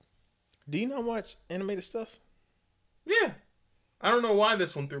watch it. Do you not watch animated stuff? Yeah. I don't know why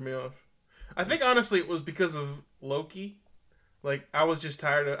this one threw me off. I think honestly it was because of Loki. Like I was just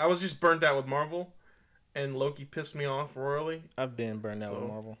tired of. I was just burnt out with Marvel, and Loki pissed me off royally. I've been burned out with So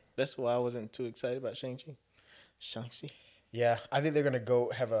Marvel. That's why I wasn't too excited about Shang-Chi. Shang-Chi. Yeah, I think they're gonna go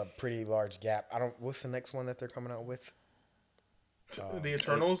have a pretty large gap. I don't. What's the next one that they're coming out with? the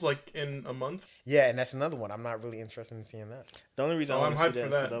Eternals, like in a month. Yeah, and that's another one. I'm not really interested in seeing that. The only reason Oh, I want I'm to see hyped that for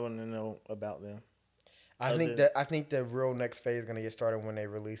is because that. I want to know about them. I think the real next phase is gonna get started when they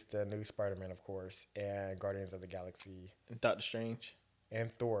release the new Spider-Man, of course, and Guardians of the Galaxy Doctor Strange.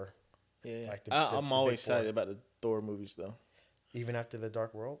 and Thor. Yeah, Like I'm the always big four. excited about the Thor movies, though. Even after the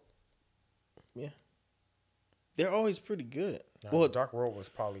Dark World. Yeah, they're always pretty good. No, Well, the Dark World was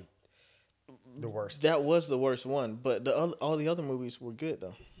probably the worst. that was the worst one, but all the other movies were good,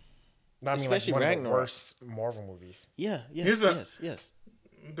 though. No, I mean, especially like one of the Ragnarok. worst Marvel movies. Yeah, Here's yes.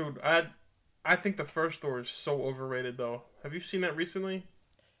 Dude, I think the first Thor is so overrated though. Have you seen that recently?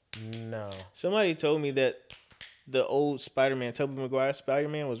 No. Somebody told me that the old Spider-Man, Tobey Maguire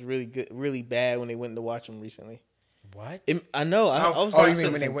Spider-Man, was really good, really bad when they went to watch him recently. What? I know. I was Oh, like, you saying mean the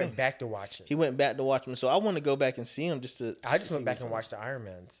when they same went thing. back to watch it? He went back to watch him, so I want to go back and see him just to. I just see went back what's and up. watched the Iron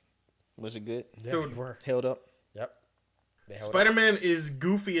Mans. Was it good? Yeah, Dude. they were. Held up. Yep. They held up. Spider-Man is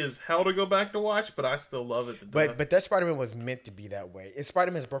goofy as hell to go back to watch, but I still love it to death. But that Spider-Man was meant to be that way.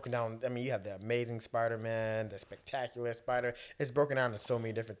 Spider-Man's broken down. I mean, you have the Amazing Spider-Man, the Spectacular Spider. It's broken down into so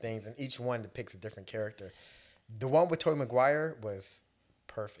many different things, and each one depicts a different character. The one with Tobey Maguire was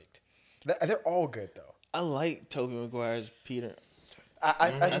perfect. They're all good though. I like Tobey Maguire's Peter.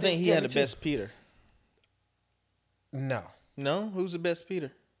 I I think he yeah, had me the too. best Peter. No, No, who's the best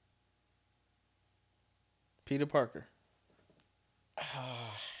Peter? Peter Parker.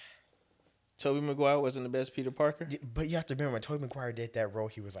 Tobey Maguire wasn't the best Peter Parker, but you have to remember when Tobey Maguire did that role,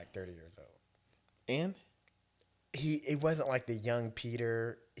 he was like 30 years old. and It wasn't like the young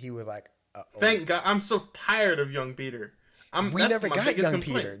Peter. He was like. Thank God, I'm so tired of young Peter. We that's never my got biggest young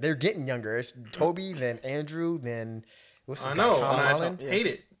complaint. Peter. They're getting younger. It's Toby, then Andrew, then what's his I guy? know. Tom and Holland. I hate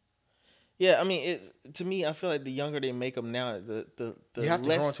it. yeah, I mean, to me, I feel like the younger they make them now, the You have to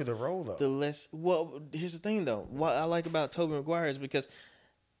less grow into the role though. the less. Well, here's the thing though. What I like about Tobey Maguire is because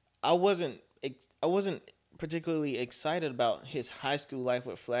I wasn't particularly excited about his high school life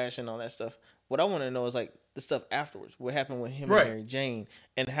with Flash and all that stuff. What I want to know is like the stuff afterwards. What happened with him Right. and Mary Jane,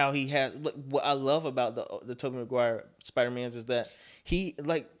 and how he has. What I love about the Tobey Maguire Spider-Mans is that he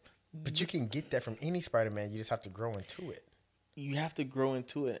like. But you can get that from any Spider-Man. You just have to grow into it. You have to grow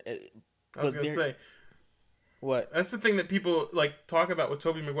into it. I was But gonna say what? that's the thing that people like talk about with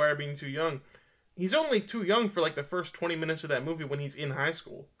Tobey Maguire being too young. He's only too young for like the first 20 minutes of that movie when he's in high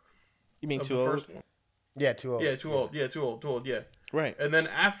school. You mean Of too the old? first one. Yeah, too old. Yeah, too old. Yeah, too old. Yeah, Right. and then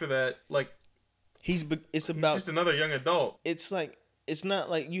after that, like It's he's about. just another young adult. It's like it's not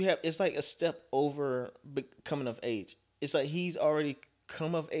like you have. It's like a step over coming of age. It's like he's already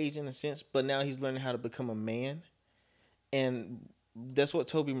come of age in a sense, but now he's learning how to become a man, and that's what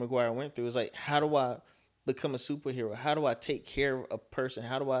Tobey Maguire went through. It's like, how do I become a superhero? How do I take care of a person?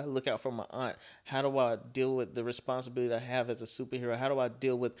 How do I look out for my aunt? How do I deal with the responsibility I have as a superhero? How do I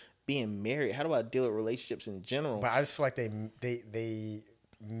deal with being married? How do I deal with relationships in general? But I just feel like they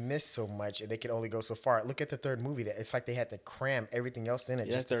miss so much and they can only go so far. Look at the third movie. That it's like they had to cram everything else in it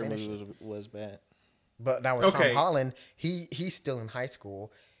Yeah, that just to third finish movie it. was bad. But now with Okay. Tom Holland, he's still in high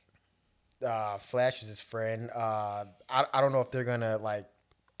school. Flash is his friend. I don't know if they're gonna like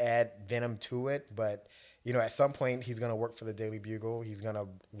add Venom to it, but you know at some point he's gonna work for the Daily Bugle. He's gonna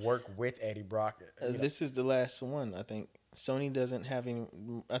work with Eddie Brock. You know. This is the last one, I think. Sony doesn't have any.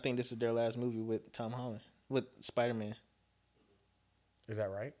 I think this is their last movie with Tom Holland, with Spider-Man. Is that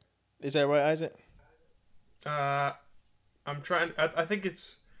right? Is that right, Isaac? I'm trying. I think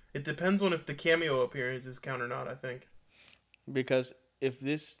it depends on if the cameo appearances count or not. I think. Because if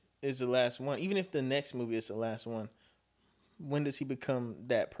this is the last one, even if the next movie is the last one, when does he become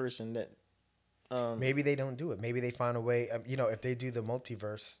that person that? Maybe they don't do it. Maybe they find a way. You know, if they do the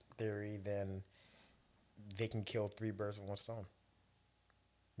multiverse theory, then they can kill three birds with one stone.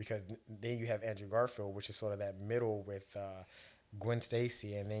 Because then you have Andrew Garfield, which is sort of that middle with Gwen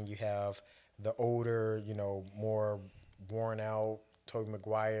Stacy, and then you have the older, you know, more worn out Tobey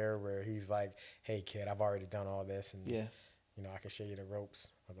Maguire, where he's like, "Hey, kid, I've already done all this, and Yeah. you know, I can show you the ropes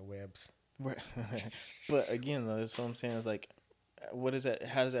or the webs." But again, though, that's what I'm saying is like, what is that?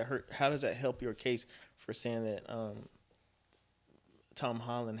 How does that hurt? How does that help your case for saying that Tom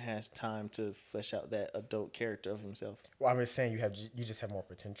Holland has time to flesh out that adult character of himself? Well, I'm just saying you just have more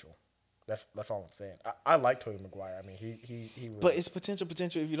potential. That's all I'm saying. I like Tobey Maguire. I mean, he was. But it's potential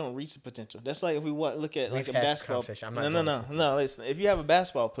if you don't reach the potential. That's like if we look at like We've a had this basketball. conversation. I'm not No. doing this with Listen, if you have a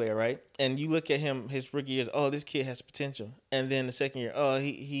basketball player, right, and you look at him his rookie years, oh, this kid has potential, and then the second year, oh,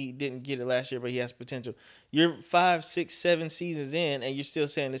 he didn't get it last year, but he has potential. You're 5, 6, 7 seasons in, and you're still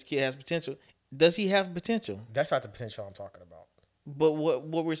saying this kid has potential. Does he have potential? That's not the potential I'm talking about. But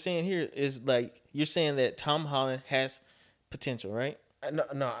what we're saying here is like you're saying that Tom Holland has potential, right?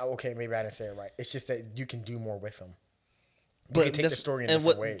 No, okay, maybe I didn't say it right. It's just that you can do more with them. You But can take the story in and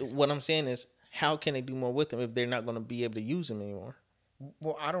different ways. what I'm saying is, how can they do more with them if they're not going to be able to use them anymore?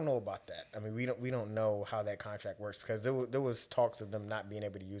 Well, I don't know about that. I mean, we don't know how that contract works because there was talks of them not being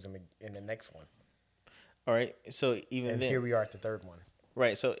able to use them in the next one. All right, so even And then, here we are at the third one.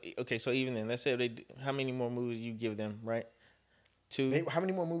 right? So okay, so even then, let's say how many more movies you give them, right? 2. How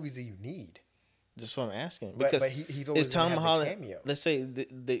many more movies do you need? Just what I'm asking. But Because he's always is Tom gonna have the Holland? cameo. Let's say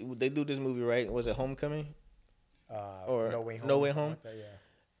they do this movie, right? Was it Homecoming? Or No Way Home. No Way or something Home? like that, yeah.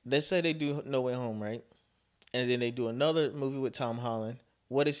 Let's say they do No Way Home, right? And then they do another movie with Tom Holland.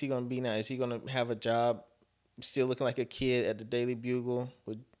 What is he going to be now? Is he going to have a job still looking like a kid at the Daily Bugle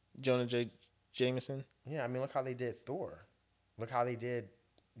with Jonah J. Jameson? Yeah, I mean, look how they did Thor. Look how they did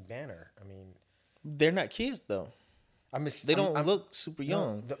Banner. I mean, They're not kids, though. They don't look super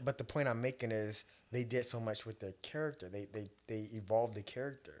young. No, but the point I'm making is they did so much with their character. They evolved the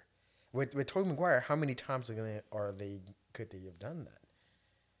character. With Tobey Maguire, how many times could they have done that?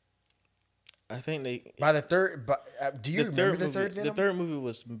 I think they By the third, do you remember the third Venom? The third movie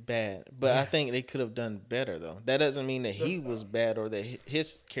was bad, but I think they could have done better though. That doesn't mean that he was bad or that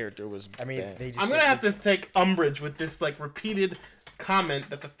his character was I mean, bad. they just I'm gonna have to take umbrage with this like repeated comment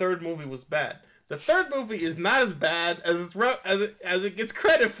that the third movie was bad. The third movie is not as bad as it gets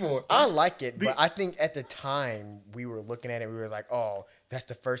credit for. I like it, but I think at the time we were looking at it, we were like, "Oh, that's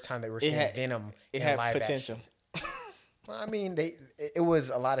the first time that we're seeing Venom in had live potential. action." Well, I mean, it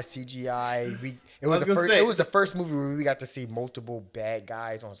was a lot of CGI. It was the first movie where we got to see multiple bad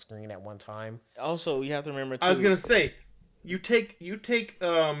guys on screen at one time. Also, you have to remember too. I was gonna say, you take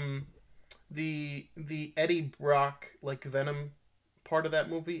the Eddie Brock like Venom part of that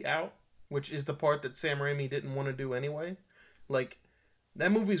movie out, which is the part that Sam Raimi didn't want to do anyway. Like,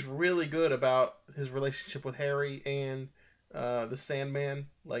 that movie's really good about his relationship with Harry and the Sandman.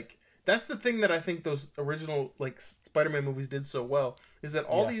 Like, that's the thing that I think those original like Spider-Man movies did so well, is that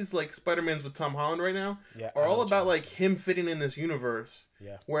all these like Spider-Mans with Tom Holland right now are all about like him fitting in this universe.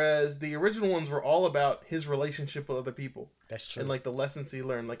 Yeah. Whereas the original ones were all about his relationship with other people. That's true. And like the lessons he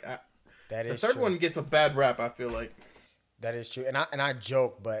learned. Like the third one gets a bad rap, I feel like. That is true, and I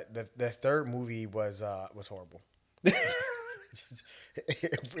joke, but the third movie was horrible. it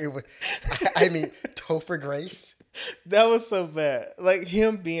was, I mean, Topher Grace. That was so bad. Like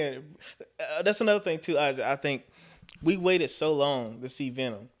him being. That's another thing too, Isaac. I think we waited so long to see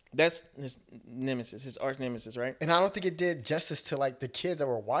Venom. That's his nemesis, his arch nemesis, right? And I don't think it did justice to like the kids that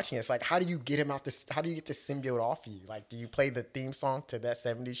were watching. It's like, how do you get him out this? How do you get the symbiote off you? Like, do you play the theme song to that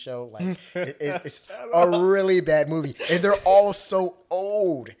 '70s show? Like, it's a really bad movie, and they're all so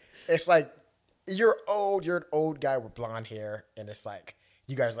old. It's like you're old. You're an old guy with blonde hair, and it's like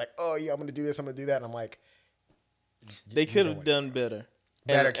you guys are like, oh yeah, I'm gonna do this, I'm gonna do that, and I'm like, they could have done better.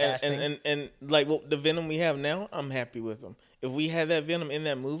 Better casting. And like the Venom we have now, I'm happy with them. If we had that Venom in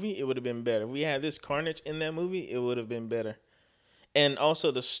that movie, it would have been better. If we had this Carnage in that movie, it would have been better. And also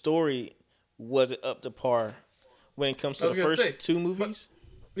the story wasn't up to par when it comes to the first two movies.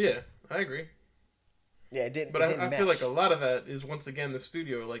 Yeah, I agree. Yeah, it didn't. But I feel like a lot of that is once again the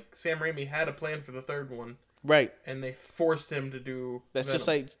studio. Like Sam Raimi had a plan for the third one, right? And they forced him to do. That's Venom. just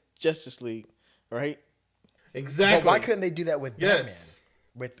like Justice League, right? Exactly. But why couldn't they do that with Batman? Yes.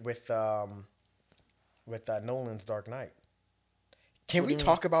 With Nolan's Dark Knight. Can we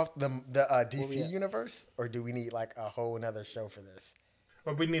talk about the DC universe, or do we need like a whole another show for this?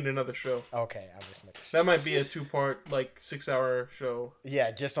 Well, we need another show. Okay, I'll just make sure. That might be a 2-part, like 6-hour show.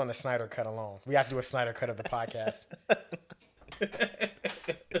 Yeah, just on the Snyder Cut alone. We have to do a Snyder Cut of the podcast.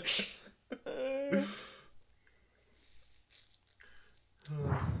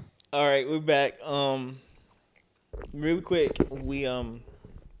 All right, we're back. Really quick, we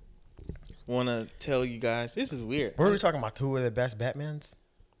want to tell you guys, this is weird. What were we talking about? Who are the best Batmans?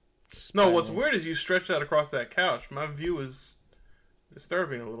 No, what's weird is you stretched out across that couch. My view is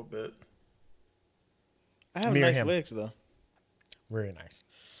disturbing a little bit. I have nice legs, though. Very nice.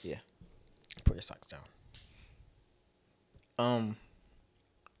 Yeah. Put your socks down.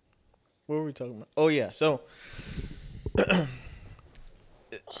 What were we talking about? Oh, yeah. So,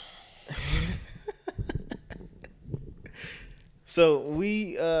 so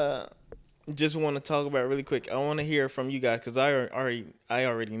we just want to talk about it really quick. I want to hear from you guys because I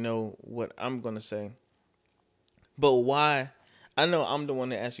already know what I'm gonna say. But why? I know I'm the one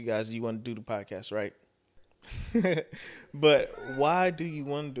that asked you guys. You want to do the podcast, right? But why do you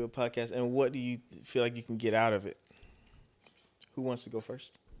want to do a podcast, and what do you feel like you can get out of it? Who wants to go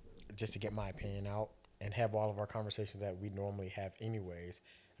first? Just to get my opinion out and have all of our conversations that we normally have anyways.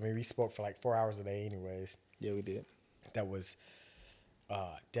 I mean, we spoke for like 4 hours a day anyways. Yeah, we did. That was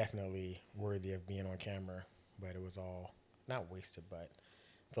definitely worthy of being on camera, but it was all not wasted, but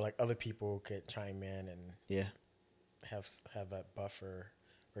I feel like other people could chime in and Yeah. have that buffer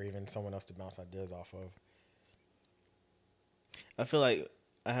or even someone else to bounce ideas off of. I feel like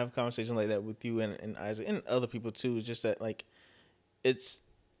I have conversations like that with you and Isaac and other people too. It's just that like it's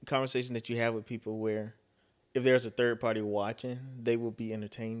a conversation that you have with people where if there's a third party watching, they will be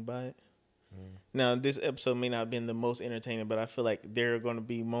entertained by it. Now, this episode may not have been the most entertaining, but I feel like there are going to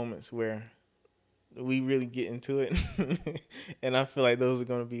be moments where we really get into it, and I feel like those are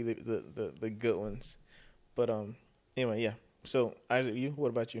going to be the good ones. But anyway, yeah. So Isaac, what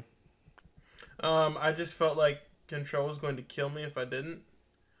about you? I just felt like Control was going to kill me if I didn't.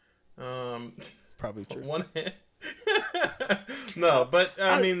 Probably true. One hand. No, but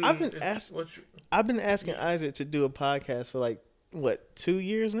I mean, I've been asking Isaac to do a podcast for like what 2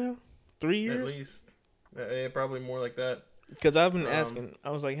 years now, 3 years at least. Yeah, probably more like that. Because I've been asking. I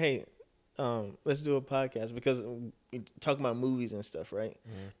was like, hey, let's do a podcast because we talk about movies and stuff, right?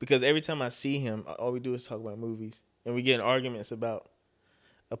 Mm-hmm. Because every time I see him, all we do is talk about movies, and we get in arguments about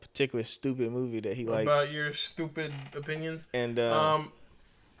a particular stupid movie that he likes. About your stupid opinions. And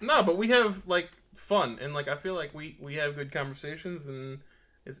no, but we have like fun, and like I feel like we have good conversations, and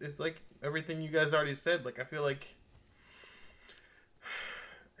it's like everything you guys already said. Like I feel like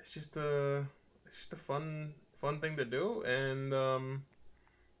it's just a fun thing to do, and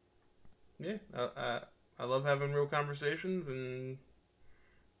yeah, I love having real conversations, and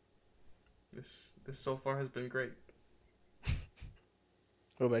this so far has been great.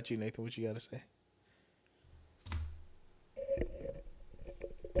 What about you, Nathan? What you got to say?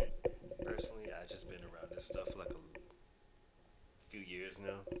 Personally, I just been around this stuff for like a few years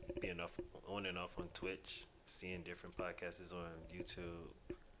now, being on and off on Twitch, seeing different podcasts on YouTube.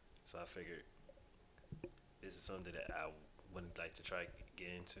 So I figured this is something that I would like to try get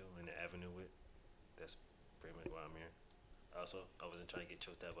into in the avenue with. That's pretty much why I'm here. Also, I wasn't trying to get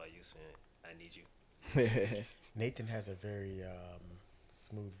choked out by you saying I need you. Nathan has a very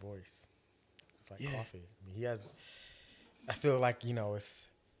smooth voice. It's like coffee. I mean, he has. I feel like it's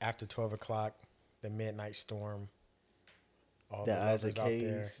after 12 o'clock, the midnight storm. All the lovers out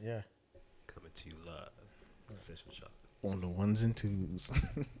there, yeah. Coming to you live, Central Chocolate. On the ones and twos.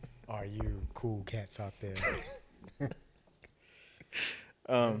 Are you cool cats out there?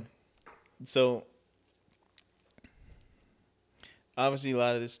 So obviously a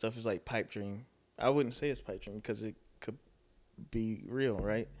lot of this stuff is like pipe dream. I wouldn't say it's pipe dream because it could be real,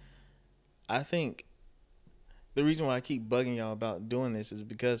 right? I think the reason why I keep bugging y'all about doing this is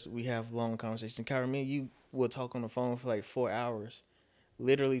because we have long conversations. Kyra, me and you will talk on the phone for like 4 hours.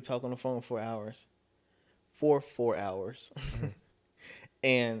 Literally talk on the phone for hours. For 4 hours.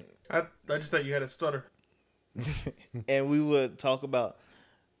 And I just thought you had a stutter. and we would talk about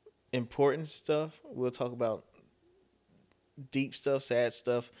important stuff. We'll talk about deep stuff, sad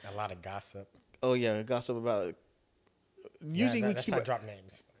stuff. A lot of gossip. Oh yeah, gossip about. Usually we that's keep. not drop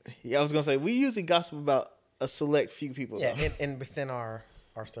names. Yeah, I was gonna say we usually gossip about a select few people. Yeah, and within our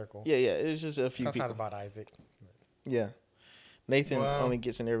circle. Yeah, it's just a few Sometimes people. about Isaac. Yeah, Nathan only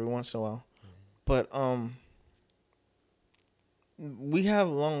gets in every once in a while, but we have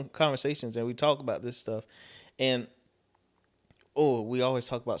long conversations and we talk about this stuff, and we always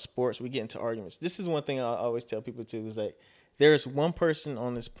talk about sports. We get into arguments. This is one thing I always tell people too is like there's one person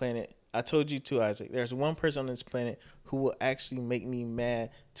on this planet. I told you too, Isaac. There's one person on this planet who will actually make me mad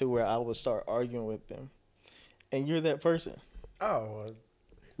to where I will start arguing with them, and you're that person. Oh, well,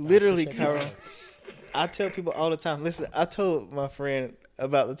 literally, Carol. I tell people all the time. Listen, I told my friend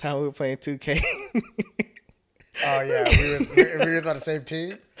about the time we were playing 2K. Oh yeah, we was on the same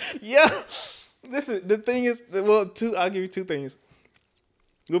team. Yeah. Listen, the thing is, I'll give you two things.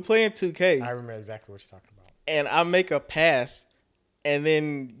 We're playing 2K. I remember exactly what you're talking about. And I make a pass, and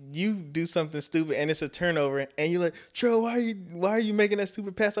then you do something stupid, and it's a turnover, and you're like, Tro, why are you making that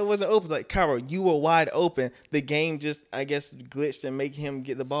stupid pass? I wasn't open. It's like, Carol, you were wide open. The game just, I guess, glitched and make him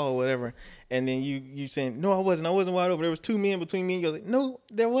get the ball or whatever. And then you saying, no, I wasn't wide open. There was two men between me and you. I was like, no,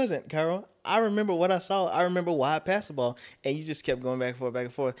 there wasn't, Carol. I remember what I saw. I remember why I passed the ball. And you just kept going back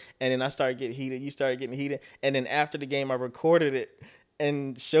and forth. And then I started getting heated. You started getting heated. And then after the game, I recorded it.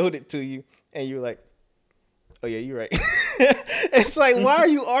 and showed it to you, and you were like, "Oh yeah, you're right." It's like, why are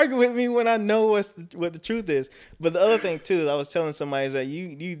you arguing with me when I know what the truth is? But the other thing too, I was telling somebody is that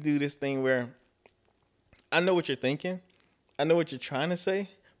you do this thing where I know what you're thinking, I know what you're trying to say,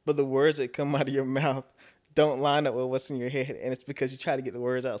 but the words that come out of your mouth don't line up with what's in your head, and it's because you try to get the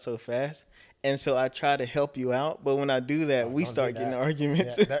words out so fast. And so I try to help you out, but when I do that, we start getting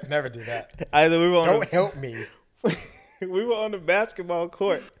arguments. Yeah, never do that. Either we were Don't help me. we were on the basketball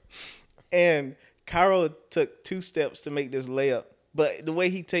court, and Cairo took 2 steps to make this layup. But the way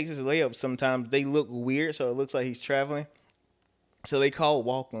he takes his layup, sometimes they look weird, so it looks like he's traveling. So they call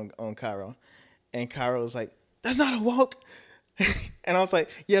walk on Cairo, and Cairo was like, "That's not a walk." And I was like,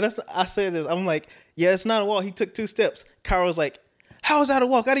 "Yeah, I said this." I'm like, "Yeah, it's not a walk. He took 2 steps." Cairo was like, "How is that a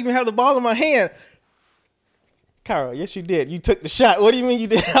walk? I didn't even have the ball in my hand." Cairo, yes, you did. You took the shot. What do you mean you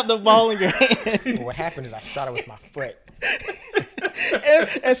didn't have the ball in your hand? Well, what happened is I shot it with my foot.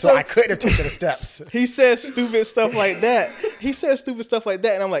 and So I couldn't have taken the steps. He says stupid stuff like that.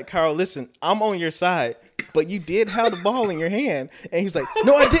 And I'm like, "Carl, listen, I'm on your side, but you did have the ball in your hand." And he's like,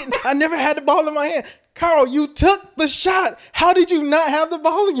 "No, I didn't. I never had the ball in my hand." "Carl, you took the shot. How did you not have the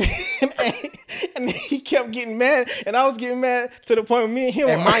ball in your hand?" And he kept getting mad, and I was getting mad to the point where me and him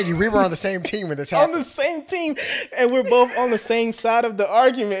And were mind you, we were on the same team when this on happened. the same team, and we're both on the same side of the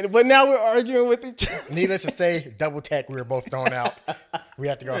argument. But now we're arguing with each other. Needless to say, double tech, we were both thrown out. We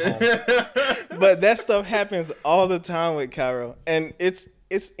had to go home. But that stuff happens all the time with Cairo, and it's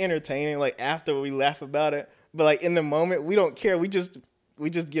entertaining. Like after we laugh about it, but like in the moment we don't care. We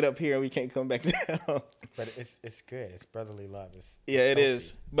just get up here and we can't come back down. But it's good. It's brotherly love. It's Yeah, it healthy.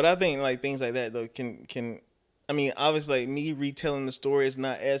 is. But I think like things like that though can I mean, obviously like me retelling the story is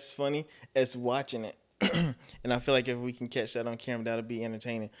not as funny as watching it. And I feel like if we can catch that on camera, that'll be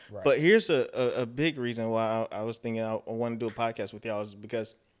entertaining. Right. But here's a big reason why I was thinking I want to do a podcast with y'all is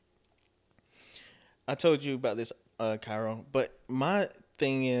because I told you about this, Cairo. But my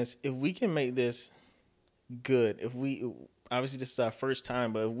thing is, if we can make this good, if we obviously this is our first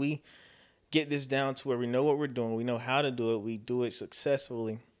time, but if we get this down to where we know what we're doing, we know how to do it, we do it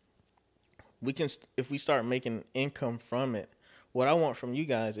successfully, we can, if we start making income from it, what I want from you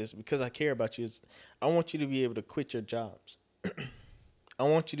guys is, because I care about you, is I want you to be able to quit your jobs. I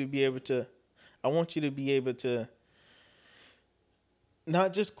want you to be able to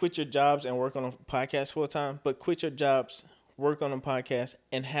not just quit your jobs and work on a podcast full time, but quit your jobs, work on a podcast,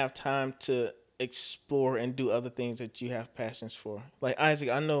 and have time to explore and do other things that you have passions for. Like Isaac,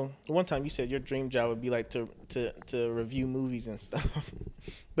 I know one time you said your dream job would be like to review movies and stuff.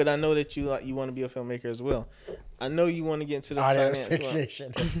 But I know that you want to be a filmmaker as well. I know you want to get into the Audio finance.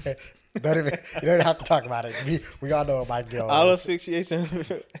 asphyxiation. You don't have to talk about it. We all know what my deal Auto is. asphyxiation.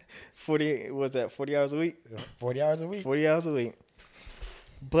 40 hours a week? 40 hours a week. 40 hours a week.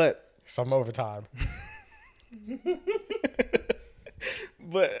 But Some overtime.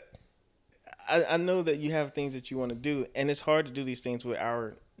 But I know that you have things that you want to do, and it's hard to do these things with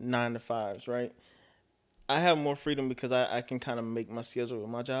our 9 to 5s, right? I have more freedom because I can kind of make my schedule with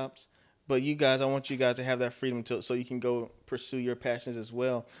my jobs. But you guys, I want you guys to have that freedom so you can go pursue your passions as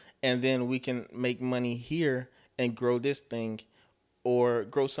well. And then we can make money here and grow this thing or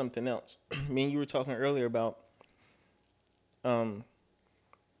grow something else. Me and you were talking earlier about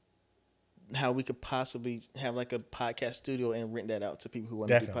how we could possibly have like a podcast studio and rent that out to people who want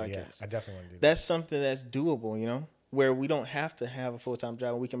to do Definitely, podcasts. yeah. I definitely want to do that. That's something that's doable, where we don't have to have a full-time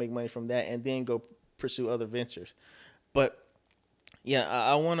job and we can make money from that and then go pursue other ventures. But yeah,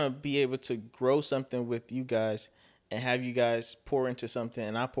 I want to be able to grow something with you guys and have you guys pour into something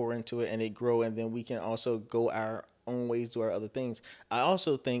and I pour into it and it grow, and then we can also go our own ways, do our other things. I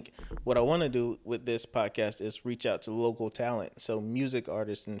also think what I want to do with this podcast is reach out to local talent. So music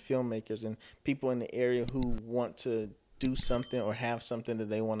artists and filmmakers and people in the area who want to do something or have something that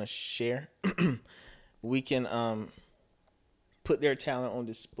they want to share. We can put their talent on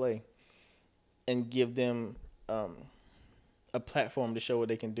display and give them a platform to show what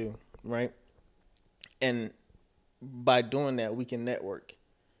they can do, right? And by doing that, we can network.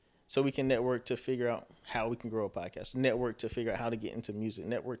 So we can network to figure out how we can grow a podcast, network to figure out how to get into music,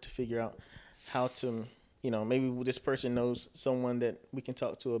 network to figure out how to, maybe this person knows someone that we can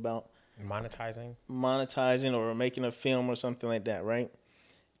talk to about monetizing or making a film or something like that, right?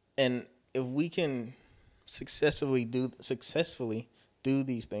 And if we can successfully do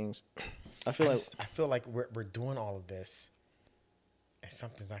these things, I feel like we're doing all of this, and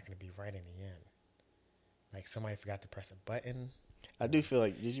something's not going to be right in the end. Like somebody forgot to press a button. I do feel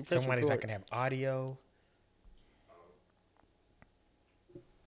like, did you press Somebody's record? not going to have audio.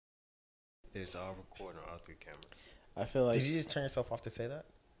 It's all recording on all 3 cameras. I feel like Did you just turn yourself off to say that?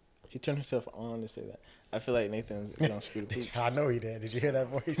 he turned himself on to say that. I feel like Nathan's gonna screw the pooch. I know he did. Did you hear that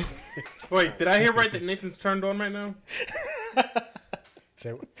voice? Wait, did I hear right that Nathan's turned on right now?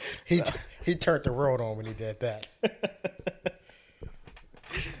 So he turned the world on when he did that.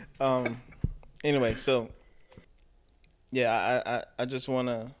 Anyway, so yeah, I just want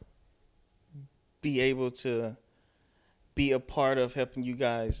to be able to be a part of helping you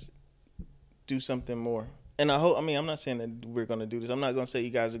guys do something more. And I'm not saying that we're going to do this. I'm not going to say you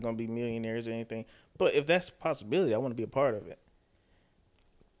guys are going to be millionaires or anything. But if that's a possibility, I want to be a part of it.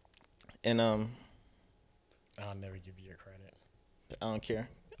 And I'll never give you your credit. I don't care.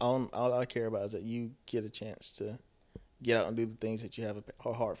 All I care about is that you get a chance to get out and do the things that you have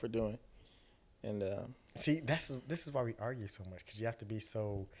a heart for doing. And see, this is why we argue so much, because you have to be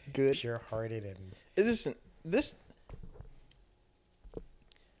so good, pure-hearted, and this.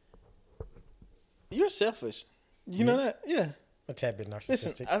 You're selfish. You know that? Yeah. a tad bit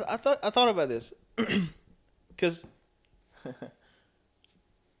narcissistic. Listen, I thought about this because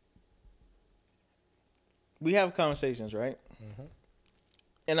we have conversations, right? Mm-hmm.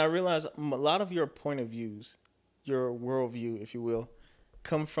 And I realize a lot of your point of views, your worldview, if you will,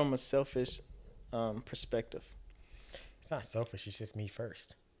 come from a selfish perspective. It's not selfish. It's just me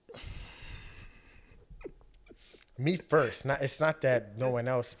first. Me first. It's not that no one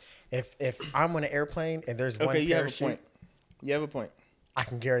else. If I'm on an airplane and there's one Okay, you have a parachute, point. You have a point. I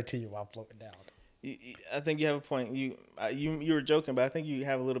can guarantee you I'll float down. I think you have a point. You were joking, but I think you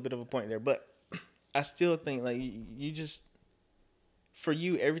have a little bit of a point there. But I still think like you just, for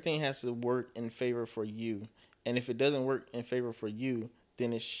you, everything has to work in favor for you. And if it doesn't work in favor for you,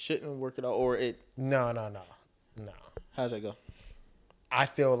 then it shouldn't work at all. Or it. No. How's that go? I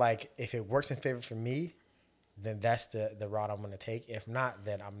feel like if it works in favor for me, then that's the route I'm going to take. If not,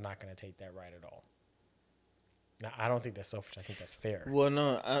 then I'm not going to take that right at all. Now, I don't think that's selfish. I think that's fair. Well,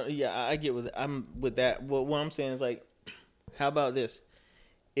 no, I get with it. I'm with that. Well, what I'm saying is like, how about this?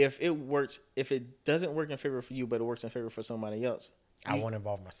 If it doesn't work in favor for you, but it works in favor for somebody else, I won't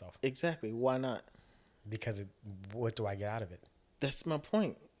involve myself. Exactly. Why not? Because what do I get out of it? That's my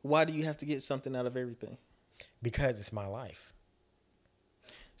point. Why do you have to get something out of everything? Because it's my life.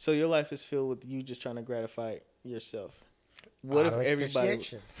 So your life is filled with you just trying to gratify yourself. What if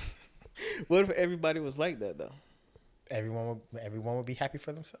everybody was like that though? Everyone would be happy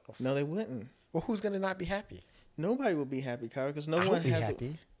for themselves. No, they wouldn't. Well, who's gonna not be happy? Nobody will be happy, Kyle, because no I one would be has.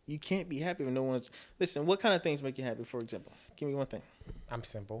 happy. You can't be happy when no one's. Listen, what kind of things make you happy? For example, give me one thing. I'm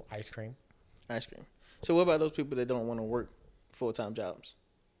simple. Ice cream. Ice cream. So what about those people that don't want to work full-time jobs?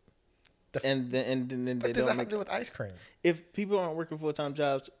 And then they what does that have to do with ice cream? If people aren't working full-time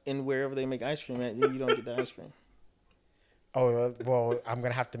jobs in wherever they make ice cream at, then you don't get the ice cream. Oh, well, I'm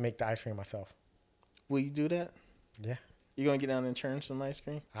going to have to make the ice cream myself. Will you do that? Yeah. You going to get down and churn some ice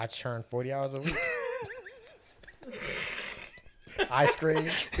cream? I churn 40 hours a week. Ice cream.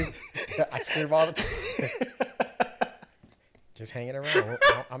 Ice cream all the time. Just hanging around.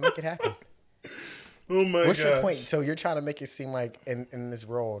 I'll make it happen. Oh my god. What's your point? So you're trying to make it seem like in this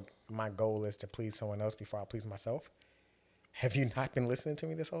world, my goal is to please someone else before I please myself? Have you not been listening to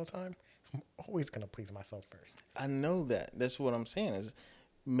me this whole time? I'm always going to please myself first. I know that. That's what I'm saying is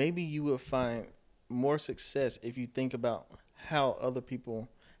maybe you will find more success if you think about how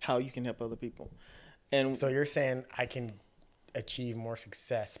you can help other people. And so you're saying I can achieve more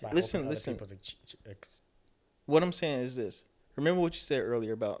success by helping other people's what I'm saying is this. Remember what you said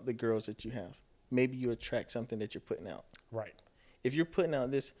earlier about the girls that you have. Maybe you attract something that you're putting out. Right. If you're putting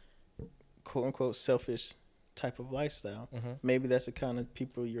out this quote unquote selfish type of lifestyle, maybe that's the kind of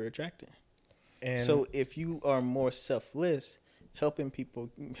people you're attracting. And so if you are more selfless, helping people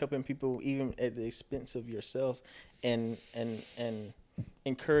even at the expense of yourself and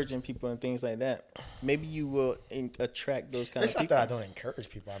encouraging people and things like that, maybe you will attract those kind of people. It's not that I don't encourage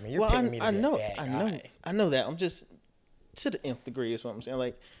people. I mean, you're paying me to be a bad guy. I know that. I'm just to the nth degree is what I'm saying.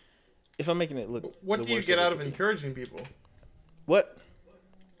 Like, if I'm making it look. What do you get out of encouraging people? What?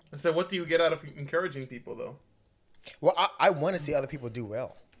 I said, what do you get out of encouraging people, though? Well, I want to see other people do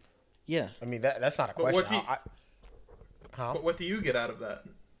well. Yeah. I mean, that's not a question. What do you get out of that?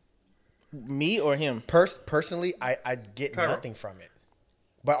 Me or him? Personally, I get nothing from it.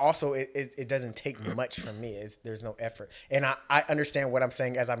 But also, it doesn't take much from me. There's no effort. And I understand what I'm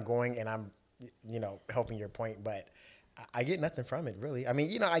saying as I'm going and I'm, helping your point. But I get nothing from it, really. I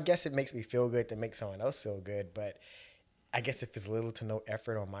mean, I guess it makes me feel good to make someone else feel good. But I guess if it's little to no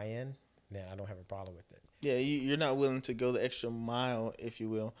effort on my end, then I don't have a problem with it. Yeah, you're not willing to go the extra mile, if you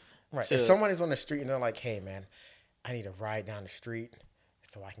will. Right. If someone is on the street and they're like, hey, man, I need to ride down the street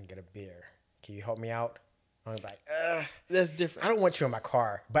so I can get a beer. Can you help me out? I was like, That's different. I don't want you in my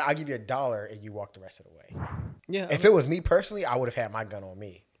car, but I'll give you $1 and you walk the rest of the way. Yeah. If it was me personally, I would have had my gun on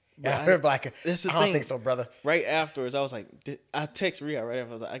me. And I would have like, that's the I don't thing. think so, brother. Right afterwards, I was like, I text Rhea right after.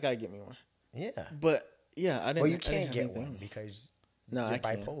 I was like, I gotta get me one. Yeah. But yeah, I didn't. Well, you I didn't can't have get anything. one because No, you're I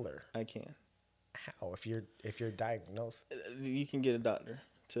can't. bipolar. I can. How? If you're diagnosed, You can get a doctor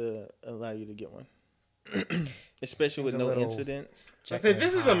to allow you to get one, especially with Seems a no little- incidents. I say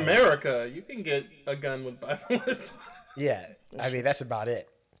this is America. You can get a gun with bipolar. Yeah, I mean that's about it.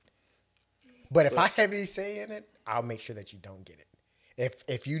 But if I have any say in it, I'll make sure that you don't get it.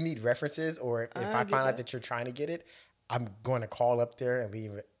 If you need references or if I get find out that. that you're trying to get it, I'm going to call up there and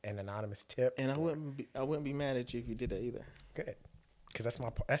leave an anonymous tip. And I wouldn't be mad at you if you did that either. Good, because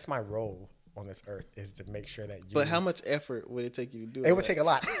that's my role on this earth is to make sure that you. But how much effort would it take you to do It would take a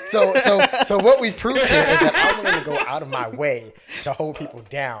lot. So what we've proved here is that I'm willing to go out of my way to hold people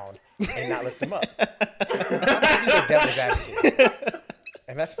down and not lift them up. I'm gonna be the devil's advocate,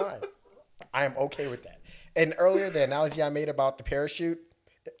 and that's fine. I am okay with that. And earlier, the analogy I made about the parachute,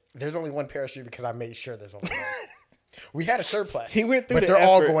 there's only one parachute because I made sure there's only one. We had a surplus. He went through but the they're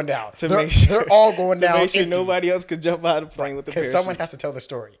all effort going down. to They're, make sure they're all going to down. make sure empty. nobody else could jump out of the plane with the Because parachute. someone has to tell the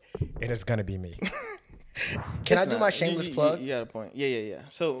story, and it's gonna be me. Can I It's do not. my shameless plug? You got a point. Yeah.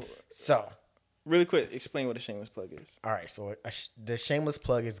 So, So, really quick, explain what a shameless plug is. all right. So the shameless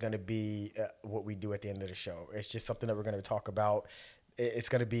plug is going to be what we do at the end of the show. It's just something that we're going to talk about. It's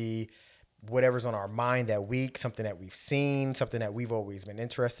going to be whatever's on our mind that week, something that we've seen, something that we've always been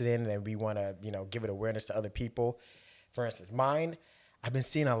interested in, and we want to, give it awareness to other people. For instance, mine, I've been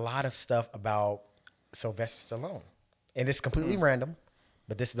seeing a lot of stuff about Sylvester Stallone, and it's completely random,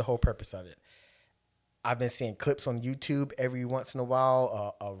 but this is the whole purpose of it. I've been seeing clips on YouTube every once in a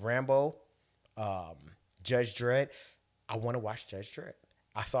while of Rambo, Judge Dredd. I want to watch Judge Dredd.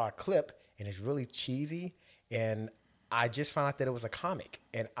 I saw a clip, and it's really cheesy, and I just found out that it was a comic,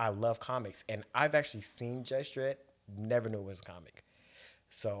 and I love comics, and I've actually seen Judge Dredd, never knew it was a comic.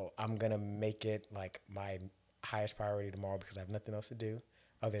 So I'm going to make it like my highest priority tomorrow because I have nothing else to do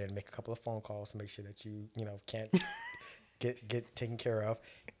other than make a couple of phone calls to make sure that you can't get taken care of.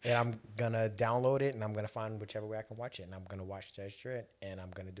 And I'm going to download it, and I'm going to find whichever way I can watch it. And I'm going to watch Judge Dredd, and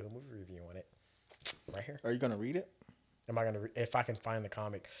I'm going to do a movie review on it right here. Are you gonna read it? Am I gonna if I can find the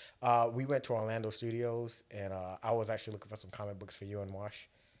comic? We went to Orlando Studios, and I was actually looking for some comic books for you and Wash.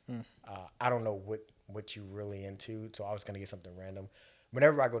 I don't know what you really into, so I was gonna get something random.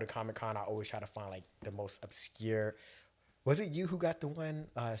 Whenever I go to Comic-Con, I always try to find like the most obscure. Was it you who got the one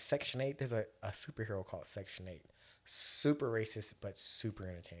Section 8? There's a superhero called Section 8. Super racist, but super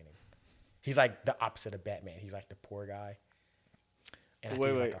entertaining. He's like the opposite of Batman. He's like the poor guy. And I think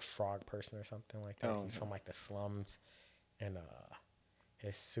he's like a frog person or something like that. Oh, He's from like the slums. And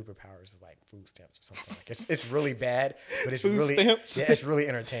his superpowers is like food stamps or something. Like it's really bad, but it's Food really stamps? yeah, it's really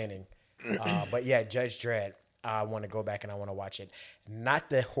entertaining. But yeah, Judge Dredd. I want to go back and I want to watch it. Not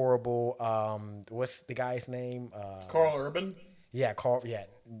the horrible. What's the guy's name? Carl Urban. Yeah, Carl. Yeah,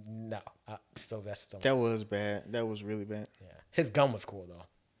 no, Sylvester. That was bad. That was really bad. Yeah, his gun was cool though.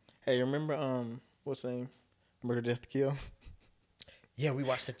 Hey, remember what's the name? Murder, Death, Kill. Yeah, we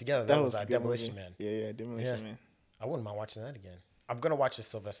watched it together. That was a good Demolition movie. Man. Yeah, Demolition Yeah. Man. I wouldn't mind watching that again. I'm gonna watch the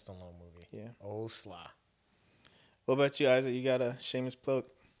Sylvester Stallone movie. Yeah. Oh, Sly. What about you, Isaac? You got a shameless plug?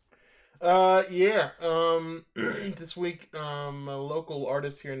 Yeah. This week, a local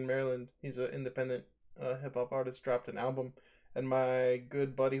artist here in Maryland, he's an independent hip hop artist, dropped an album, and my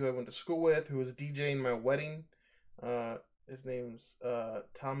good buddy who I went to school with, who was DJing my wedding, his name's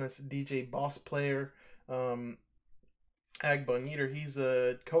Thomas DJ Boss Player, Agbon Eater. He's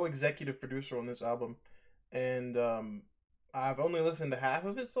a co-executive producer on this album, and I've only listened to half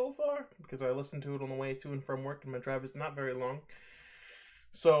of it so far because I listened to it on the way to and from work, and my drive is not very long.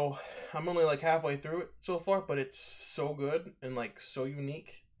 So I'm only like halfway through it so far, but it's so good and like so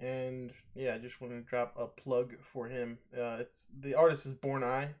unique. And yeah, I just wanted to drop a plug for him. It's the artist is Born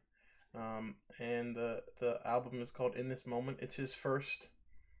Eye, and the album is called In This Moment. It's his first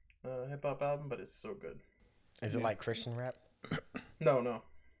hip hop album, but it's so good. Is it like Christian rap? No,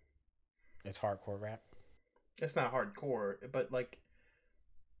 It's hardcore rap. it's not hardcore, but like,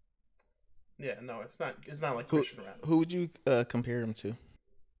 yeah, no, it's not. It's not like Christian rap. Who would you compare him to?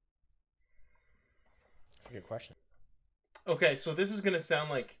 That's a good question. Okay, so this is gonna sound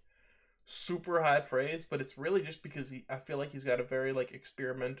like super high praise, but it's really just because I feel like he's got a very like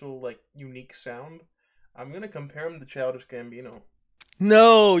experimental, like unique sound. I'm gonna compare him to Childish Gambino.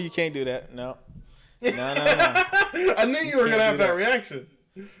 No, you can't do that. No. No. I knew you were can't gonna have do that that. reaction.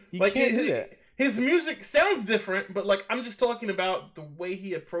 You Like can't do that. his music sounds different, but like I'm just talking about the way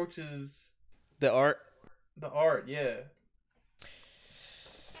he approaches The art. The art, yeah.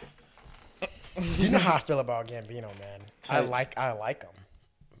 You know how I feel about Gambino, man. I like him.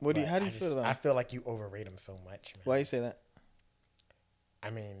 What do you? but How do you feel about I him? feel like you overrate him so much, man. Why you say that? I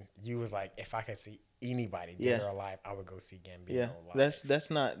mean, you was like, if I could see anybody Yeah. dead or alive, I would go see Gambino Yeah, live.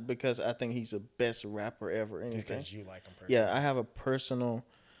 that's not because I think he's the best rapper ever. Or Just anything. because you like him personally. Yeah, I have a personal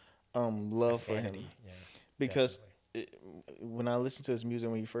love for him Affinity, yeah, because definitely. when I listened to his music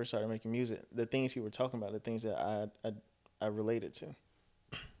when he first started making music, the things he were talking about, the things that I related to,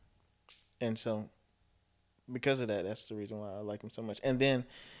 and so because of that, that's the reason why I like him so much. And then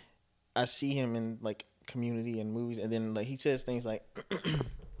I see him in like Community and movies, and then like he says things like,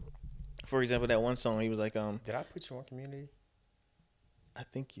 for example, that one song he was like, Did I put you on Community? I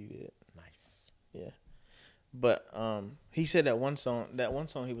think you did. Nice. Yeah. But he said that one song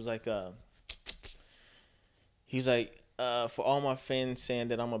he was like for all my fans saying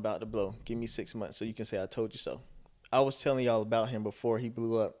that I'm about to blow, give me 6 months so you can say I told you so. I was telling y'all about him before he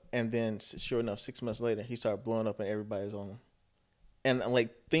blew up, and then sure enough 6 months later he started blowing up and everybody's on him. And like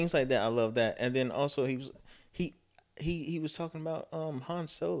things like that, I love that. And then also he was talking about Han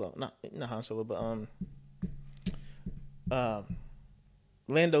Solo. Not Han Solo, but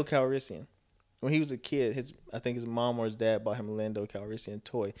Lando Calrissian. When he was a kid, I think his mom or his dad bought him a Lando Calrissian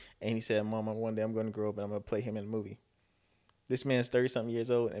toy, and he said, "Mama, one day I'm going to grow up and I'm going to play him in a movie." This man's 30-something years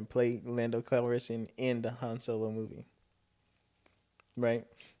old and played Lando Calrissian in the Han Solo movie. Right?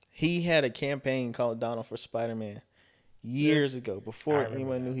 He had a campaign called Donald for Spider-Man years ago, before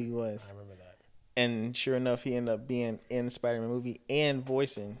anyone knew who he was. I remember that. And sure enough, he ended up being in the Spider-Man movie and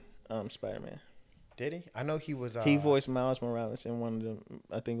voicing Spider-Man. Did he? I know he was. He voiced Miles Morales in one of the.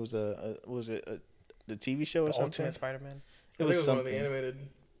 I think it was the TV show or the something. Ultimate Spider-Man. It I was think something. one of the animated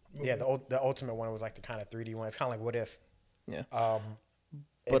movies. Yeah, the Ultimate one was like the kind of 3D one. It's kind of like What If. Yeah. And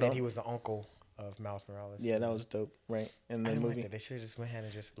But, then he was the uncle of Miles Morales. Yeah, that was dope, right? In I the didn't movie, like that. They should have just went ahead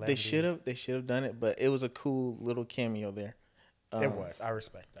and just let they him be. should have done it, but it was a cool little cameo there. It was. I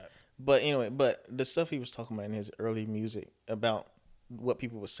respect that. But anyway, the stuff he was talking about in his early music about what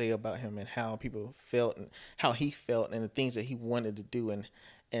people would say about him and how people felt and how he felt and the things that he wanted to do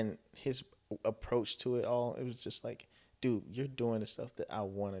and his approach to it all, it was just like, dude, you're doing the stuff that I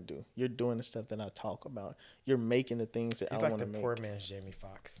want to do. You're doing the stuff that I talk about. You're making the things that He's I like want the to make. poor man's Jamie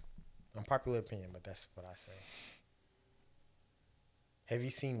Foxx. Unpopular opinion, but that's what I say. Have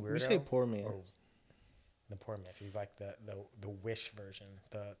you seen Weirdo? You say poor man. Oh, the poor man. He's like the Wish version,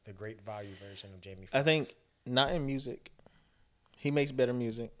 the great value version of Jamie Foxx. I think not in music. He makes better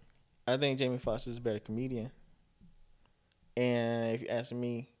music. I think Jamie Foxx is a better comedian. And if you ask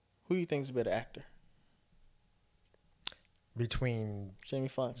me, who do you think is a better actor? between Jamie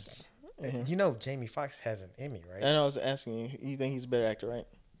Foxx and him. you know Jamie Foxx has an Emmy, right? And I was asking you, you think he's a better actor, right?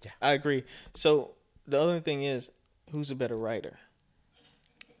 Yeah. I agree. So the other thing is, who's a better writer?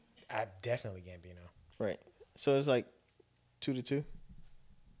 I definitely Gambino. Right. So it's like 2-2.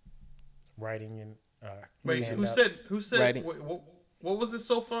 Writing and Wait, stand who up. said? Writing. What was this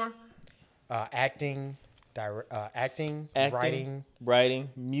so far? Acting, Acting, writing.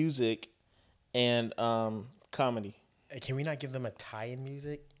 music, and comedy. Can we not give them a tie in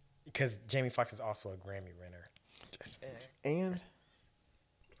music? Because Jamie Foxx is also a Grammy winner. And I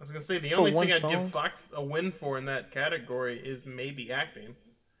was gonna say the For only one thing I'd song? give Fox a win for in that category is maybe acting.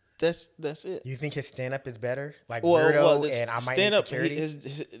 that's it. You think his stand up is better? Like Well, Weirdo the and I Might Need stand up.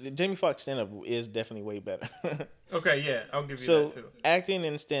 Security? Jamie Foxx stand up is definitely way better. Okay, yeah, I'll give you So that too. acting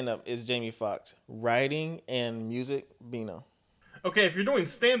and stand up is Jamie Foxx. Writing and music, Bino. Okay, if you're doing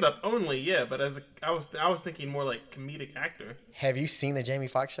stand up only, yeah, but I was thinking more like comedic actor. Have you seen the Jamie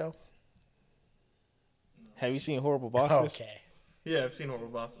Foxx show? Have you seen Horrible Bosses? Okay. Yeah, I've seen Horrible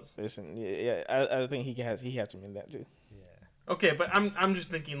Bosses. Listen, yeah, I think he has to be in that too. Yeah. Okay, but I'm just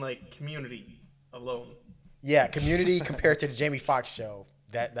thinking like Community alone. Yeah, Community compared to the Jamie Foxx show.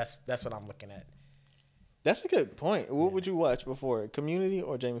 That's what I'm looking at. That's a good point. What would you watch before, Community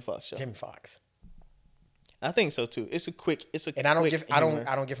or Jamie Foxx show? Jamie Foxx. I think so too. It's a And I don't quick give humor.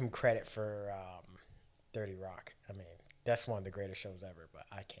 I don't give him credit for 30 Rock. I mean, that's one of the greatest shows ever, but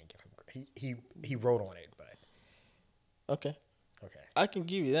I can't give him credit. He wrote on it, but Okay, okay. I can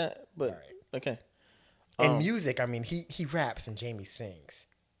give you that, but All right. okay. In music, I mean, he raps and Jamie sings.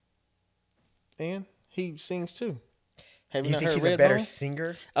 And he sings too. Have You not think heard he's a better Redbone?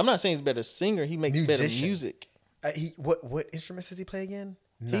 singer? I'm not saying he's a better singer. He makes better Musician. music. What instruments does he play again?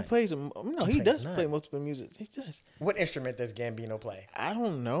 He None. plays he plays does none. play multiple music. He does. What instrument does Gambino play? I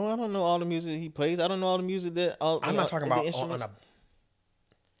don't know. I don't know all the music he plays. I don't know all the music that I'm not talking the about on instruments. a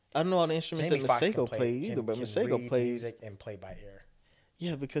I don't know all the instruments Jamie that Foxx can Masego play plays either, but can Masego read plays. music and play by ear.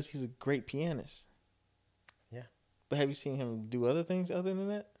 Yeah, because he's a great pianist. But have you seen him do other things other than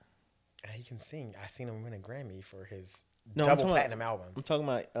that? He can sing. I seen him win a Grammy for his No, double platinum album. I'm talking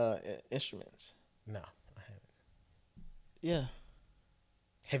about instruments. No, I haven't. Yeah,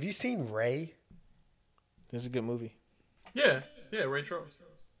 Have you seen Ray? this is a good movie. Yeah, Ray Charles.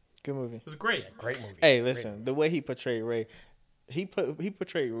 Good movie. It was great. Great movie. Hey, listen, the way he portrayed Ray, he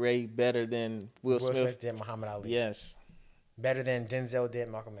portrayed Ray better than Will Smith. did Muhammad Ali. Yes. Better than Denzel did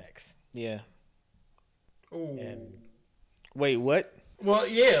Malcolm X. Yeah. Ooh. And Wait, what? Well,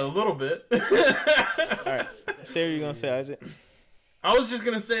 yeah, a little bit. All right. Say what you're gonna say, Isaac. I was just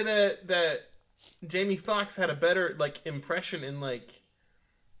gonna say that Jamie Foxx had a better impression in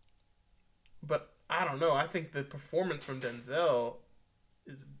but I don't know. I think the performance from Denzel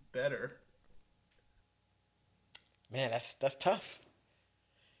is better. man, that's tough.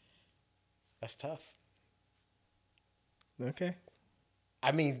 That's tough. Okay.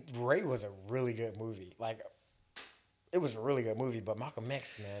 I mean, Ray was a really good movie. It was a really good movie, but Malcolm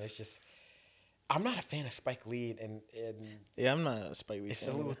X, man, it's just I'm not a fan of Spike Lee, and Yeah, I'm not a Spike Lee it's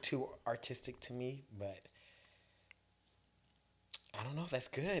fan a little either. too artistic to me. But I don't know if that's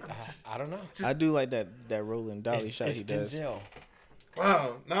good. I don't know. I do like that rolling dolly It's, shot it's he does. Denzel.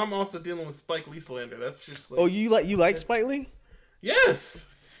 Wow. Now I'm also dealing with Spike Lee slander. That's just Oh, you like Spike Lee? yes.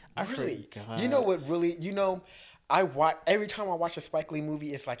 I Really? forgot. You know what? Really? I watch every time I watch a Spike Lee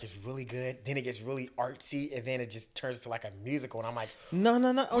movie, it's really good. Then it gets really artsy, and then it just turns to like a musical, and I'm like, No,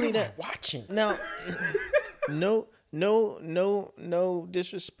 not what only am that. I watching? Now, no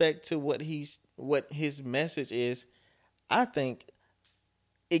disrespect to what his message is. I think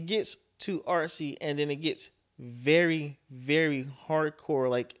it gets too artsy, and then it gets very, very hardcore,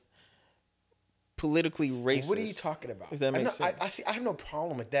 like politically racist. What are you talking about? If that makes sense. I have no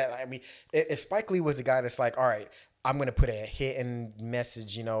problem with that. I mean, if Spike Lee was the guy that's like, all right, I'm gonna put a hidden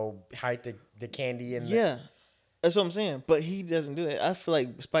message, hide the candy and Yeah, that's what I'm saying. But he doesn't do that. I feel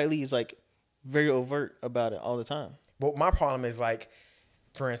like Spike Lee is like very overt about it all the time. But my problem is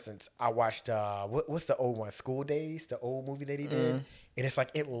for instance, I watched what's the old one, School Days, the old movie that he did, and it's like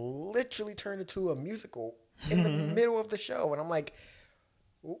it literally turned into a musical in the middle of the show, and I'm like,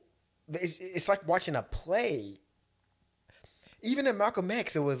 it's like watching a play. Even in Malcolm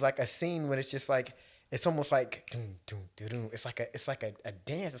X, it was like a scene when it's just like it's almost like doom, doom, doom, doom. It's like a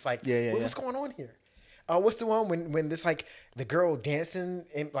dance. It's like what's going on here? What's the one when this like the girl dancing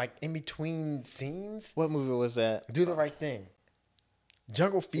in between scenes? What movie was that? Do the Right Thing.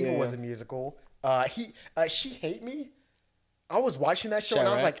 Jungle Fever Yeah. was a musical. She Hate Me. I was watching that show and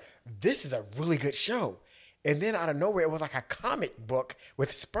I was Chirac. like, this is a really good show. And then out of nowhere, it was like a comic book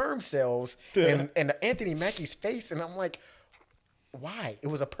with sperm cells and Anthony Mackie's face. And I'm like, why? It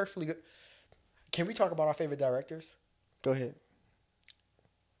was a perfectly good. Can we talk about our favorite directors? Go ahead.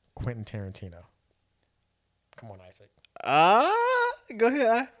 Quentin Tarantino. Come on, Isaac. Go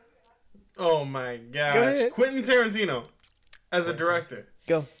ahead. Oh my gosh. ahead. Quentin Tarantino as a director.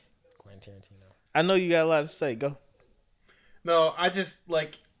 Go. Quentin Tarantino. I know you got a lot to say. Go. No, I just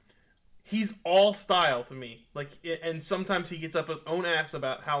he's all style to me. And sometimes he gets up his own ass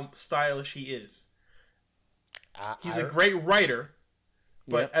about how stylish he is. He's a great writer,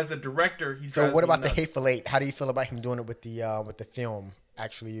 but Yep. as a director, he So drives what me about The nuts. Hateful Eight? How do you feel about him doing it with the film,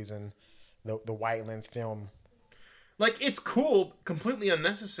 actually using the white lens film? It's cool, completely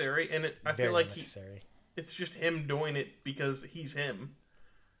unnecessary, and I Very feel like unnecessary. it's just him doing it because he's him.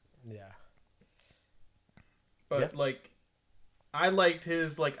 Yeah. But I liked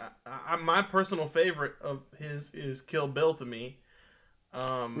his my personal favorite of his is Kill Bill to me.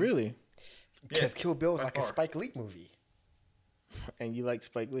 Really? Because Yeah, Kill Bill was by like a far. Spike Lee movie. And you like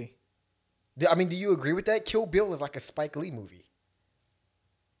Spike Lee? I mean, do you agree with that? Kill Bill is like a Spike Lee movie.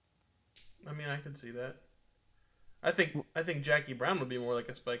 I mean, I could see that. I think Jackie Brown would be more like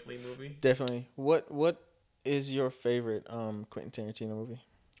a Spike Lee movie. Definitely. What is your favorite Quentin Tarantino movie?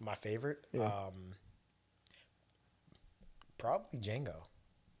 My favorite? Yeah. Probably Django.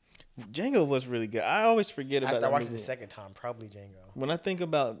 Django was really good. I always forget about After I that watched it movie. the second time, probably Django. When I think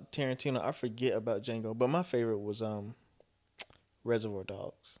about Tarantino, I forget about Django. But my favorite was Reservoir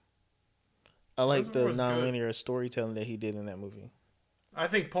Dogs. I like the Reservoir's good. nonlinear storytelling that he did in that movie. I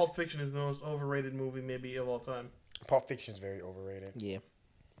think Pulp Fiction is the most overrated movie maybe of all time. Pulp Fiction is very overrated. Yeah.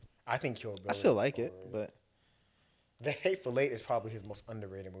 I think Kill Bill. I still is like it, overrated. but The Hateful Eight is probably his most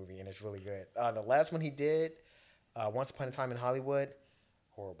underrated movie, and it's really good. The last one he did, Once Upon a Time in Hollywood,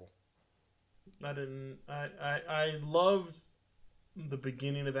 horrible. I didn't. I loved the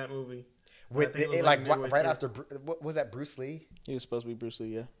beginning of that movie. With think it was it, like like midway right through. after, what was that, Bruce Lee? he was supposed to be Bruce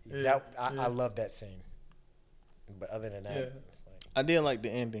Lee, yeah. Yeah, I yeah. love that scene. But other than that, Yeah. it's like, I didn't like the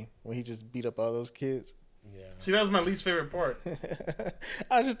ending when he just beat up all those kids. Yeah. See, that was my least favorite part.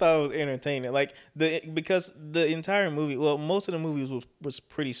 I just thought it was entertaining. Like because the entire movie, well, most of the movie was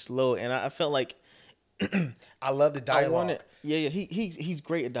pretty slow, and I felt like I love the I dialogue. wanted. Yeah, he's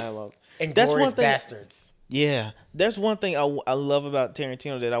great at dialogue. And That's Glorious one thing. Bastards. Yeah, that's one thing I love about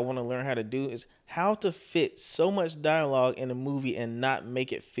Tarantino that I want to learn how to do is how to fit so much dialogue in a movie and not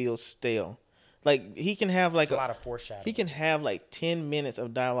make it feel stale. Like he can have like It's a lot of foreshadowing. he can have like 10 minutes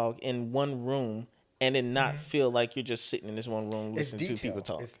of dialogue in one room and then not feel like you're just sitting in this one room It's listening detail. to people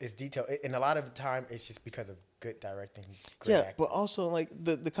talk. It's detail, and a lot of the time it's just because of good directing. Great Yeah, acting. but also like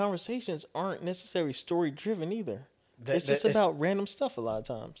the conversations aren't necessarily story driven either. It's just It's- about random stuff a lot of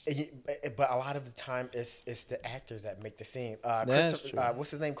times. But a lot of the time, it's the actors that make the scene. That's true.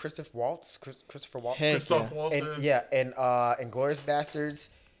 What's his name? Christopher Waltz. Christopher Waltz. Heck Christoph yeah. Waltz. And in Glorious Bastards,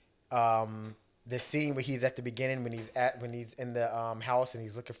 the scene where he's at the beginning when he's in the house and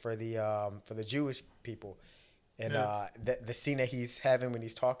he's looking for the Jewish people, and the scene that he's having when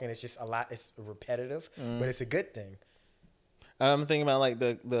he's talking, it's just a lot. It's repetitive, but it's a good thing. I'm thinking about like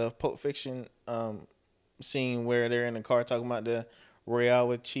the Pulp Fiction scene where they're in the car talking about the Royale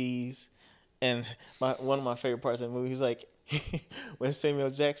with cheese, and one of my favorite parts of the movie, he's like when Samuel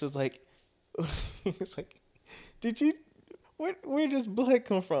Jackson was like, it's like, did you where does blood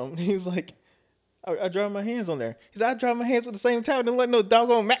come from? He was like, I dried my hands on there. He said, I dried my hands with the same time. Didn't let no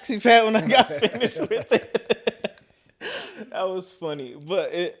doggone maxi pad when I got finished with it. That was funny,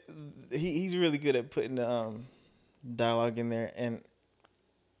 but he's really good at putting the dialogue in there and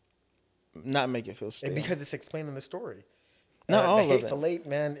not make it feel stale. Because it's explaining the story. Not all the of Hateful it. Eight,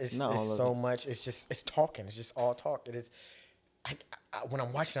 man, is Not all of so it. much. It's talking. It's just all talk. It is. I, when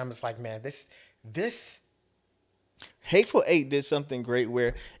I'm watching, I'm just like, man, this. Hateful Eight did something great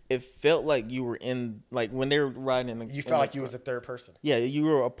where it felt like you were in, like when they were riding in the. You felt like you was a third person. Yeah, you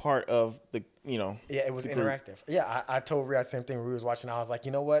were a part of the. Yeah, it was the group. interactive. Yeah, I told Riyadh the same thing when we was watching. I was like,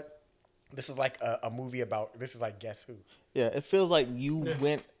 you know what? This is like a movie about. This is like Guess Who. Yeah, it feels like you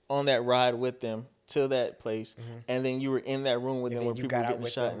went on that ride with them to that place, and then you were in that room with them where And people were getting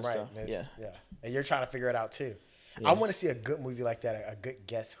shot and stuff. And Yeah. yeah. And you're trying to figure it out too. Yeah. I want to see a good movie like that, a good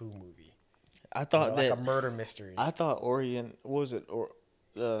Guess Who movie. I thought Like that a murder mystery. I thought Orient, what was it?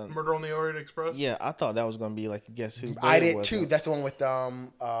 Murder on the Orient Express. Yeah, I thought that was gonna be like a Guess Who. but I it did wasn't. too. That's the one with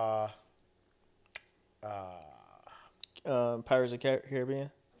Pirates of the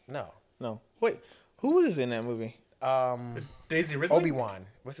Caribbean. no Wait, who was in that movie? Daisy Ridley. Obi-Wan.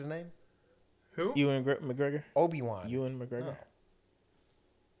 What's his name? Who? Ewan McGregor. Obi-Wan. Ewan McGregor.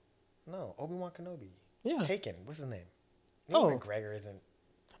 No, Obi-Wan Kenobi. Yeah. Taken. What's his name? Oh. Ewan McGregor isn't.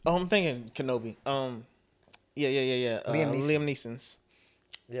 Oh, I'm thinking Kenobi. Yeah. Liam Neeson. Liam Neeson's.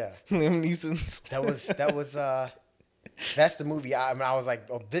 Yeah. Liam Neeson's. That was that's the movie. I was like,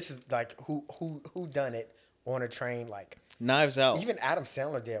 oh, this is like who done it on a train? Like Knives Out. even Adam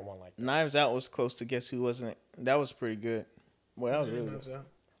Sandler did one like that. Knives Out was close to Guess Who, wasn't it? That was pretty good. Well, that was really good.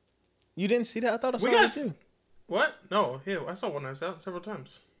 You didn't see that? I thought I saw We got it too. What? No, yeah, I saw One Knives Out several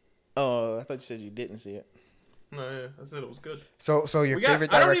times. Oh, I thought you said you didn't see it. No, yeah, I said it was good. So your We got,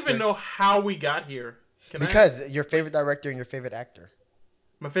 favorite I director? don't even know how we got here. Can because your favorite director and your favorite actor.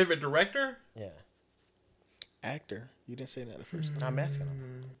 my favorite director? Yeah, Actor. You didn't say that at first. I'm asking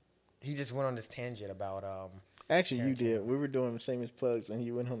him. He just went on this tangent about Actually, you did. We were doing the same as plugs, and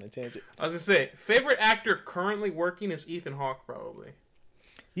you went on the tangent. I was gonna say favorite actor currently working is Ethan Hawke, probably.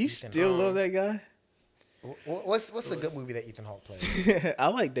 You still love that guy? what's a good movie that Ethan Hawke played? I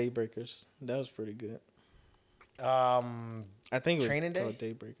like Daybreakers. That was pretty good. I think it was Training Day? called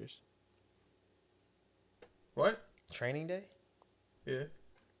Daybreakers. What? Training Day. Yeah.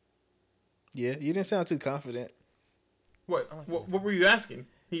 Yeah, you didn't sound too confident. What were you asking?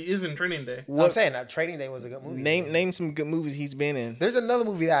 He is in Training Day. No, I'm saying that Training Day was a good movie. Name some good movies he's been in. There's another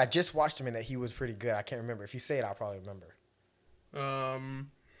movie that I just watched him in that he was pretty good. I can't remember. If you say it, I'll probably remember.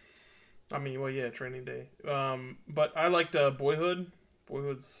 I mean, well, yeah, Training Day. But I liked Boyhood.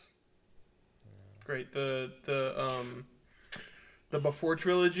 Boyhood's great. The Before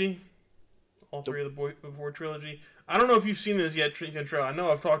trilogy. All three of the Before trilogy. I don't know if you've seen this yet, Contrell. I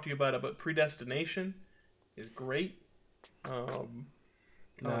know I've talked to you about it, but Predestination is great.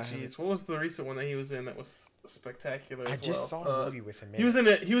 Jeez, what was the recent one that he was in that was spectacular? I just saw a movie with him. He was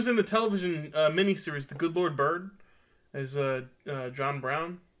in the television miniseries The Good Lord Bird as John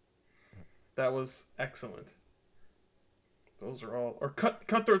Brown. That was excellent. Those are all. Or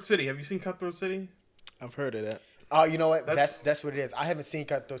Cutthroat City. Have you seen Cutthroat City? I've heard of that. Oh, you know what? That's what it is. I haven't seen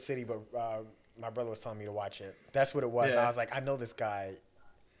Cutthroat City, but my brother was telling me to watch it. That's what it was. Yeah. And I was like, I know this guy.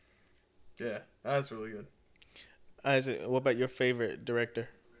 Yeah, that's really good. Isaac, what about your favorite director?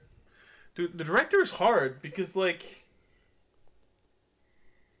 Dude, the director is hard because, like,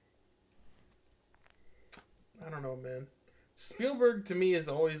 I don't know, man. Spielberg to me is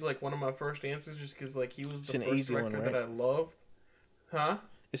always like one of my first answers, just because like he was It's the an first easy one, director right? that I loved, huh?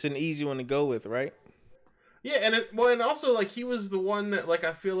 It's an easy one to go with, right? Yeah, and also like he was the one that like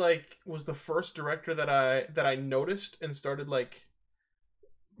I feel like was the first director that I noticed and started like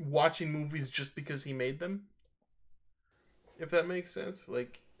watching movies just because he made them. If that makes sense,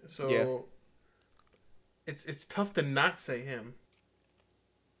 like Yeah. so, it's tough to not say him.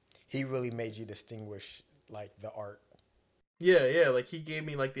 He really made you distinguish like the art. Yeah, yeah, like he gave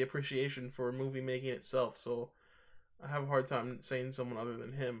me like the appreciation for movie making itself. So I have a hard time saying someone other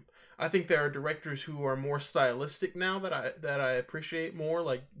than him. I think there are directors who are more stylistic now that I appreciate more,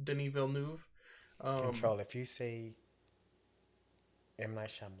 like Denis Villeneuve. Control. If you say M Night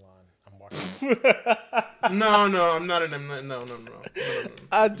Shyamalan, I'm walking. No, I'm not an M Night. No.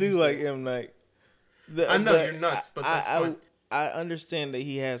 I do like M Night. I know But you're nuts, but that's fine. I understand that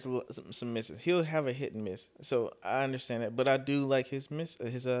he has some misses. He'll have a hit and miss, so I understand that. But I do like his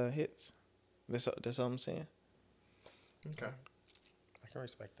hits. That's all I'm saying. Okay. I can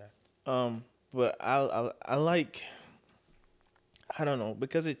respect that. But I like, I don't know,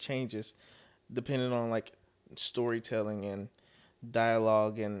 because it changes depending on like storytelling and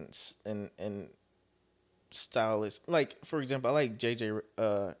dialogue and stylist. Like for example, I like J.J.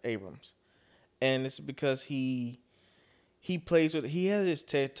 Abrams, and it's because he plays with, he has his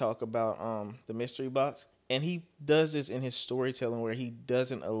TED talk about the mystery box, and he does this in his storytelling where he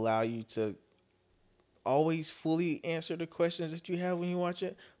doesn't allow you to always fully answer the questions that you have when you watch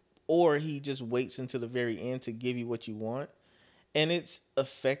it, or he just waits until the very end to give you what you want, and it's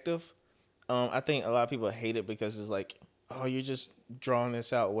effective. I think a lot of people hate it because it's like, oh, you're just drawing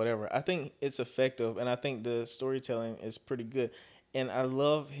this out, whatever. I think it's effective, and I think the storytelling is pretty good, and I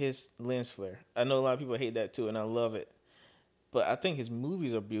love his lens flare. I know a lot of people hate that too, and I love it, but I think his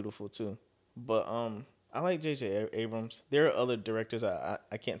movies are beautiful too. But I like J.J. Abrams. There are other directors I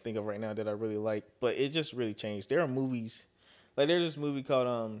can't think of right now that I really like, but it just really changed. There are movies, like there's this movie called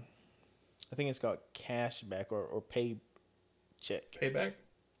I think it's called Cashback or Paycheck. Payback.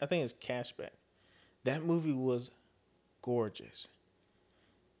 I think it's Cashback. That movie was gorgeous,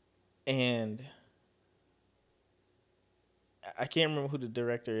 and I can't remember who the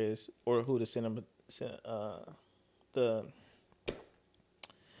director is or who the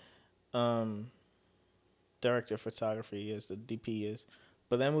director of photography is, the DP is,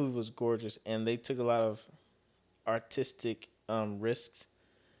 but that movie was gorgeous, and they took a lot of artistic risks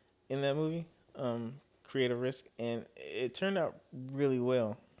in that movie, creative risk, and it turned out really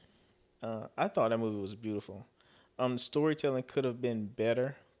well. I thought that movie was beautiful. Storytelling could have been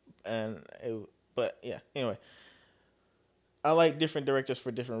better, but yeah. Anyway, I like different directors for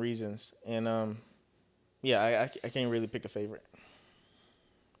different reasons, and yeah, I can't really pick a favorite.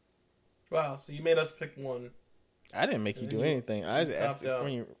 Wow, so you made us pick one. I didn't make you do anything. I just asked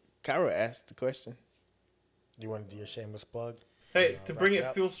when Kyra asked the question. You want to do your shameless plug? Hey, to bring it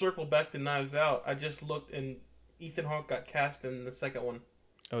full circle back to Knives Out, I just looked and Ethan Hawke got cast in the second one.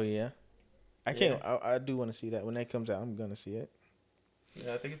 Oh yeah, I can't. I do want to see that when that comes out. I'm gonna see it.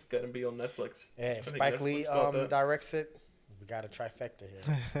 Yeah, I think it's gonna be on Netflix. Yeah, if Spike Lee directs it, we got a trifecta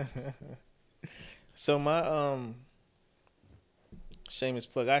here. So my shameless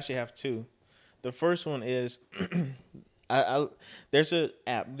plug, I actually have two. The first one is there's an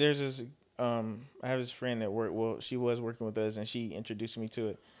app. There's this I have this friend that she was working with us, and she introduced me to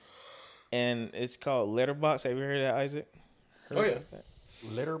it. And it's called Letterbox. Have you heard of that, Isaac? Oh yeah.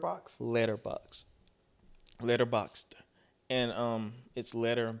 Litterbox? Letterboxed. And it's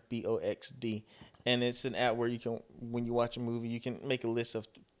letter BOXD. And it's an app where you can, when you watch a movie, you can make a list of,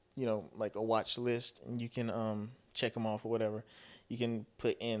 like a watch list, and you can check them off or whatever. You can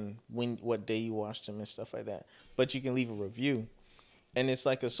put in what day you watched them and stuff like that. But you can leave a review, and it's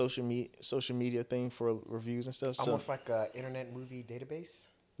like a social media thing for reviews and stuff. Almost like a internet movie database.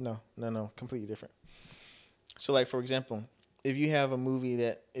 No, completely different. So, like for example, if you have a movie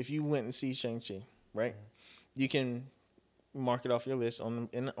if you went and see Shang-Chi, right? Mm-hmm. You can mark it off your list on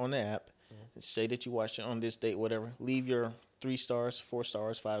the app. Mm-hmm. Say that you watched it on this date, whatever. Leave your 3 stars, 4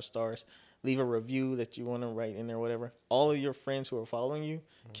 stars, 5 stars. Leave a review that you want to write in there, whatever. All of your friends who are following you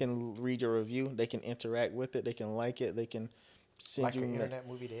can read your review. They can interact with it. They can like it. They can send like you an internet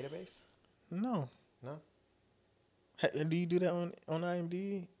movie database. No. Do you do that on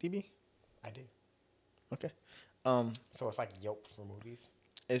IMDb? I do. Okay. So it's like Yelp for movies.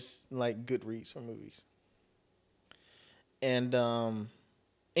 It's like Goodreads for movies. And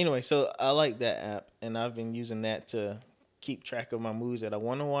anyway, so I like that app, and I've been using that to keep track of my movies that I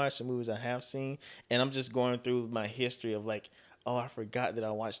want to watch, the movies I have seen, and I'm just going through my history of like, oh, I forgot that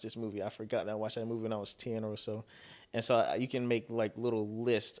I watched this movie. I forgot that I watched that movie when I was 10 or so. And so you can make like little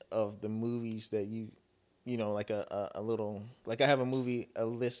lists of the movies that you know, like a little, like I have a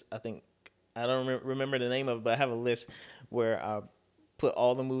list, I think, I don't remember the name of it, but I have a list where I put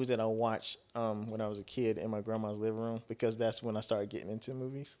all the movies that I watched when I was a kid in my grandma's living room, because that's when I started getting into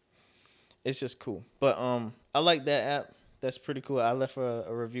movies. It's just cool. But I like that app. That's pretty cool. I left a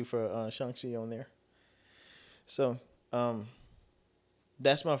review for Shang-Chi on there. So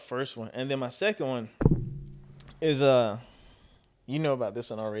that's my first one. And then my second one is you know about this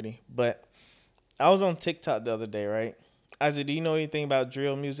one already, but I was on TikTok the other day, right? Isaac, do you know anything about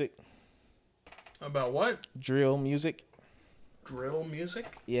drill music? About what? Drill music? Drill music?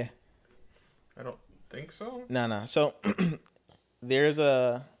 Yeah. I don't think so. Nah. So there's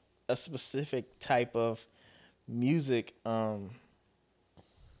a specific type of music,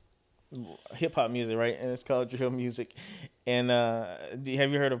 hip hop music, right? And it's called drill music. And have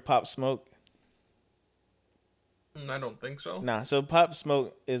you heard of Pop Smoke? I don't think so. Nah. So Pop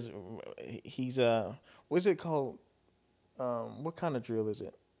Smoke he's what's it called? What kind of drill is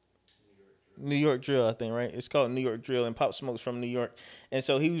it? New York drill, I think, right? It's called New York drill, and Pop Smoke's from New York, and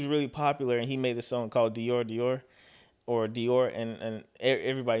so he was really popular, and he made a song called Dior, and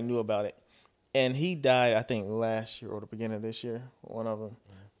everybody knew about it, and he died, I think, last year or the beginning of this year, one of them,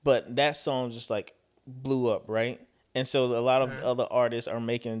 but that song just like blew up, right? And so a lot of other artists are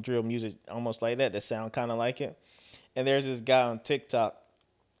making drill music almost like that sound kind of like it, and there's this guy on TikTok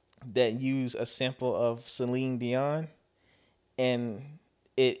that used a sample of Celine Dion, and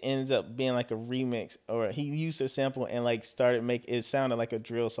it ends up being like a remix, or he used a sample and like it sounded like a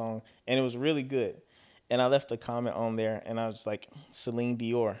drill song, and it was really good. And I left a comment on there, and I was like, Celine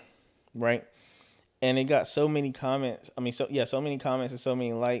Dior, right? And it got so many comments. So many comments and so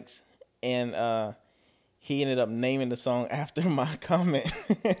many likes, and he ended up naming the song after my comment.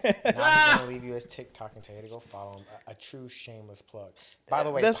 Now he's gonna leave you as TikTok and tell you to go follow him. A true shameless plug. By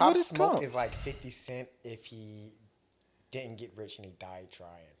the way, That's Pop what it's Smoke called. is like 50 Cent if he didn't get rich and he died trying.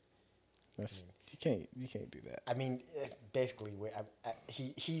 You can't do that. I mean, it's basically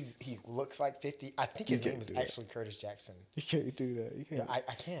he looks like 50. I think his You name can't is do that. actually Curtis Jackson. You can't do that. You can't. Yeah,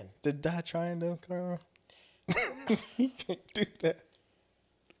 I can. To die trying though, Carl. You can't do that.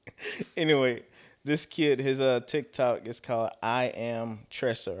 Anyway, this kid, his TikTok is called I Am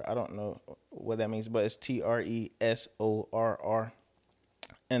Tresor. I don't know what that means, but it's TRESORR.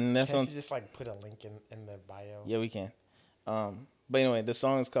 And that's Can't on. you just like put a link in the bio? Yeah, we can. But anyway, the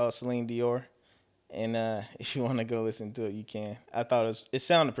song is called Celine Dior, and if you want to go listen to it, you can. I thought it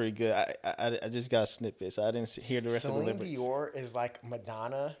sounded pretty good. I just got a snippet, so I didn't hear the rest of the lyrics. Celine Dior is like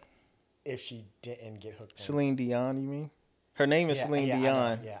Madonna if she didn't get hooked on. Celine Dion, you mean? Her name is Celine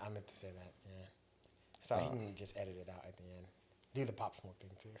Dion. I meant to say that. Yeah. So he can just edit it out at the end. Do the Pop Smoke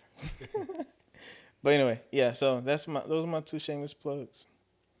thing too. But anyway, yeah. So those are my two shameless plugs.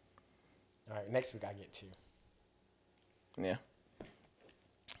 All right, next week I get two. Yeah.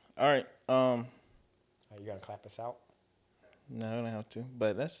 All right. Are you gonna clap us out? No, I don't have to.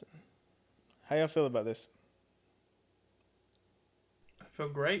 But that's how y'all feel about this. I feel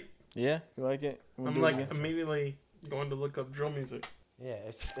great. Yeah, you like it? We'll I'm do it like again? immediately going to look up drill music. Yeah,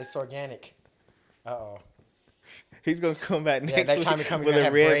 it's organic. Uh-oh. He's gonna come back Yeah, next next week time he comes, with he's a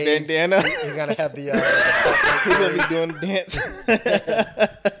gonna have red braids. bandana. He's gonna have the. He's gonna be doing the dance.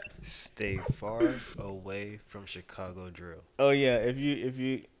 Stay far away from Chicago drill. Oh yeah, if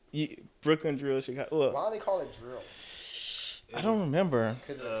you Brooklyn drill, Chicago. Well, Why do they call it drill? I don't remember.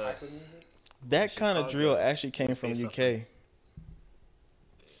 Because of the type of music. That kind of Chicago drill actually came from based off UK.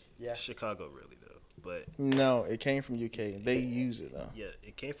 Yeah. Chicago really though, but No, it came from UK. They use it though. yeah,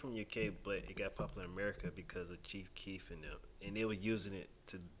 it came from UK, but it got popular in America because of Chief Keef and them, and they were using it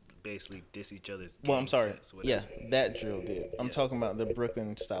to basically diss each other's. Well, I'm gang sorry. sets, whatever. Yeah, that drill did. I'm Yeah. talking about the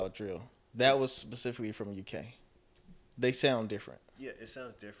Brooklyn style drill. That was specifically from UK. They sound different. Yeah, it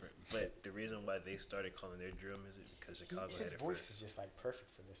sounds different, but the reason why they started calling their drill music because Chicago His had it voice first. is just like perfect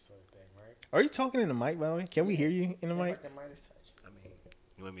for this sort of thing, right? Are you talking in the mic, by the way? Can we hear you in the It's mic? like the Midas touch. I mean,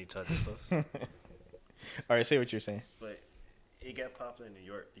 you want me to talk this close? All right, say what you're saying. But it got popular in New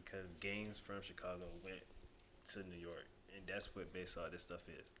York because gangs from Chicago went to New York, and that's what basically all this stuff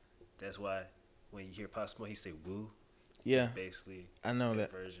is. That's why when you hear Pop Smoke, he say "woo." Yeah, It's basically I know their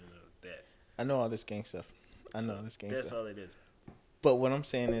that. version of that. I know all this gang stuff. I know So all this gang That's stuff. all it is. But what I'm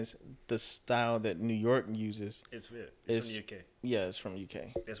saying is the style that New York uses. It's real. It's- It's from the UK. Yeah, it's from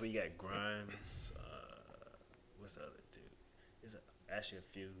UK. That's where you got Grimes. What's the other dude? There's actually a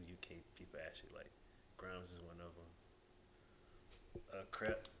few UK people actually like. Grimes is one of them.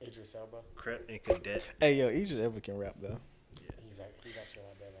 Crep, Idris Elba. Crep and Cadet. Hey, yo, Idris Elba can rap though. He's actually a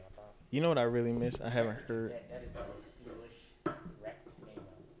lot better than I thought. You know what I really miss? I haven't heard. That is the most English rap name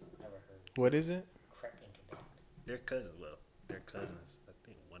I've ever heard. What is it? Crep and Cadet. They're cousins. Well, they're cousins. I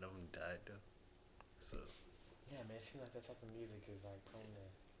think one of them died though. So Yeah, man, it seems like that type of music is like prone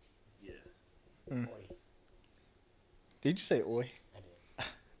to. yeah. Mm. Boy, Did you say oi? I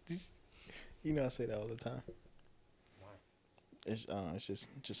did. You know I say that all the time. Why? It's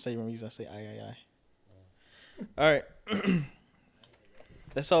just same reason I say I. All right.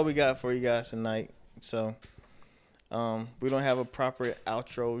 That's all we got for you guys tonight. So, we don't have a proper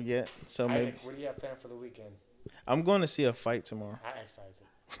outro yet. So maybe Isaac, what do you have planned for the weekend? I'm going to see a fight tomorrow. I exercise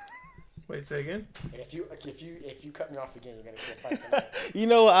it. Wait, say again. And if you cut me off again, you're gonna see a fight tonight. You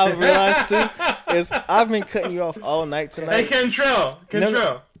know what I realized too is I've been cutting you off all night Hey, tonight. Cantrell.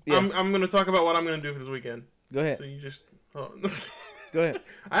 No. Yeah. I'm gonna talk about what I'm gonna do for this weekend. Go ahead. So you just. Oh. Go ahead.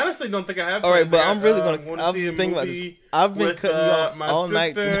 I honestly don't think I have. All right, plans. but I I'm really want gonna. to I'm see a thinking about this. movie I've been with, cutting you off my all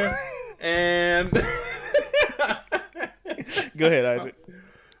night sister, tonight. And Go ahead, Isaac.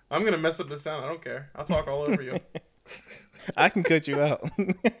 I'm gonna mess up the sound. I don't care. I'll talk all over you. I can cut you out.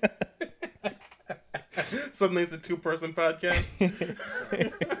 Suddenly it's a 2-person podcast.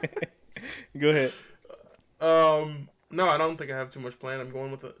 Go ahead. No, I don't think I have too much planned. I'm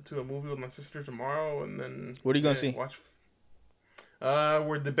going to a movie with my sister tomorrow, and then What are you gonna see? Watch.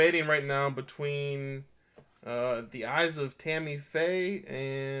 We're debating right now between The Eyes of Tammy Faye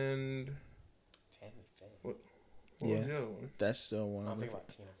and Tammy Faye. what Yeah. was the other one? That's the one. I'm I'm thinking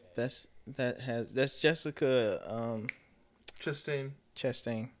looking- about Tina Fey. That's Jessica Chastain.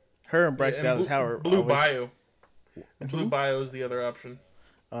 Chastain. Her and Bryce Yeah, Dallas Blue, Howard. Blue always- Bayou. Blue Bayou is the other option,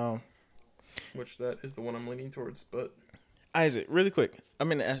 Um, which that is the one I'm leaning towards. But Isaac, really quick. I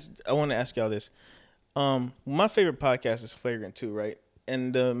want to ask y'all this. My favorite podcast is Flagrant 2, right?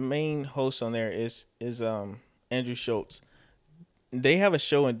 And the main host on there is Andrew Schultz. They have a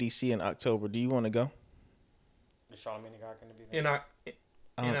show in DC in October. Do you want to go? Is Charlamagne the God going to be there? in I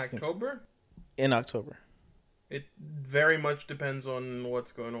don't think so. October, In October. it very much depends on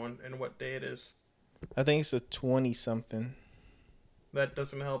what's going on and what day it is. I think it's a 20-something. That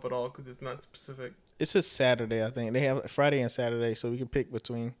doesn't help at all because it's not specific. It's a Saturday, I think. They have Friday and Saturday, so we can pick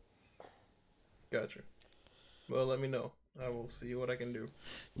between. Gotcha. Well, let me know. I will see what I can do.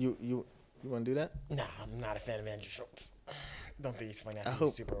 You want to do that? Nah, I'm not a fan of Andrew Schultz. Don't think he's funny. I I think hope-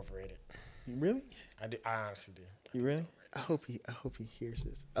 he's super overrated. You really? I honestly do. You really? I hope he hears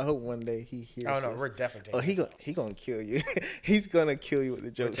this. I hope one day he hears Oh no, this. we're definitely. Oh, he gonna kill you. He's gonna kill you with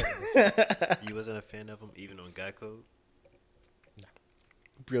the jokes. You wasn't a fan of him even on Guy Code?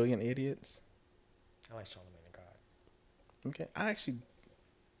 Brilliant idiots. I like Charlamagne the God. Okay,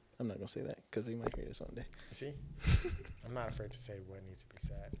 I'm not gonna say that because he might hear this one day. See, I'm not afraid to say what needs to be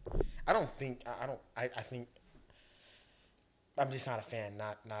said. I don't think. I think. I'm just not a fan.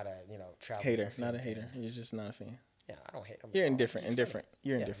 Not a travel Hater, scene not a fan. hater. You're just not a fan. Yeah, I don't hate him. You're at all. indifferent. He's Indifferent. funny.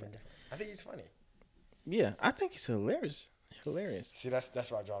 You're Yeah, indifferent. I think he's funny. Yeah, I think he's hilarious. Hilarious. See, that's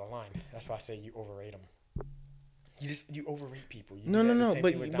where I draw the line. That's why I say you overrate him. You overrate people. You No, do that no, the no. same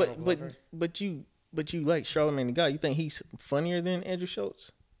thing with Donald Glover. But you like Charlamagne the God. You think he's funnier than Andrew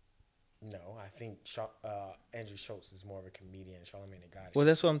Schultz? No, I think Andrew Schultz is more of a comedian. Charlamagne the God. Well,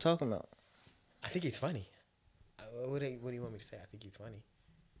 that's what I'm talking about. I think he's funny. What do you want me to say? I think he's funny.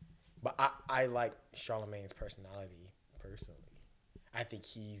 But I like Charlamagne's personality personally. I think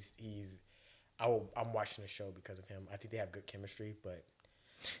I'm watching the show because of him. I think they have good chemistry, but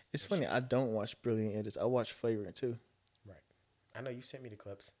It's funny. I don't watch Brilliant Idiots. I watch Flagrant too. right. I know you sent me the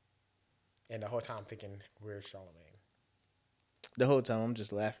clips, and the whole time I'm thinking, where's Charlamagne? The whole time I'm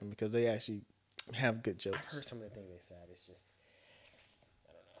just laughing because they actually have good jokes. I've heard some of the things they said. It's just,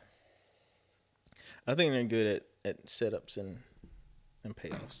 I don't know. I think they're good at setups and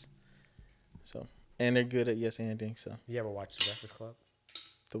payoffs. So, and they're good at yes anding. So You ever watch The Breakfast Club?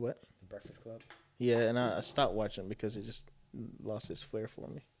 the what? The Breakfast Club. Yeah, and I stopped watching because it just lost its flair for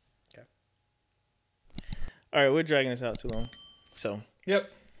me. Okay. All right, we're dragging this out too long. So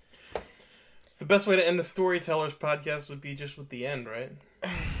Yep. The best way to end the Storytellers podcast would be just with the end, right?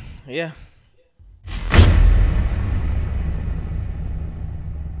 yeah,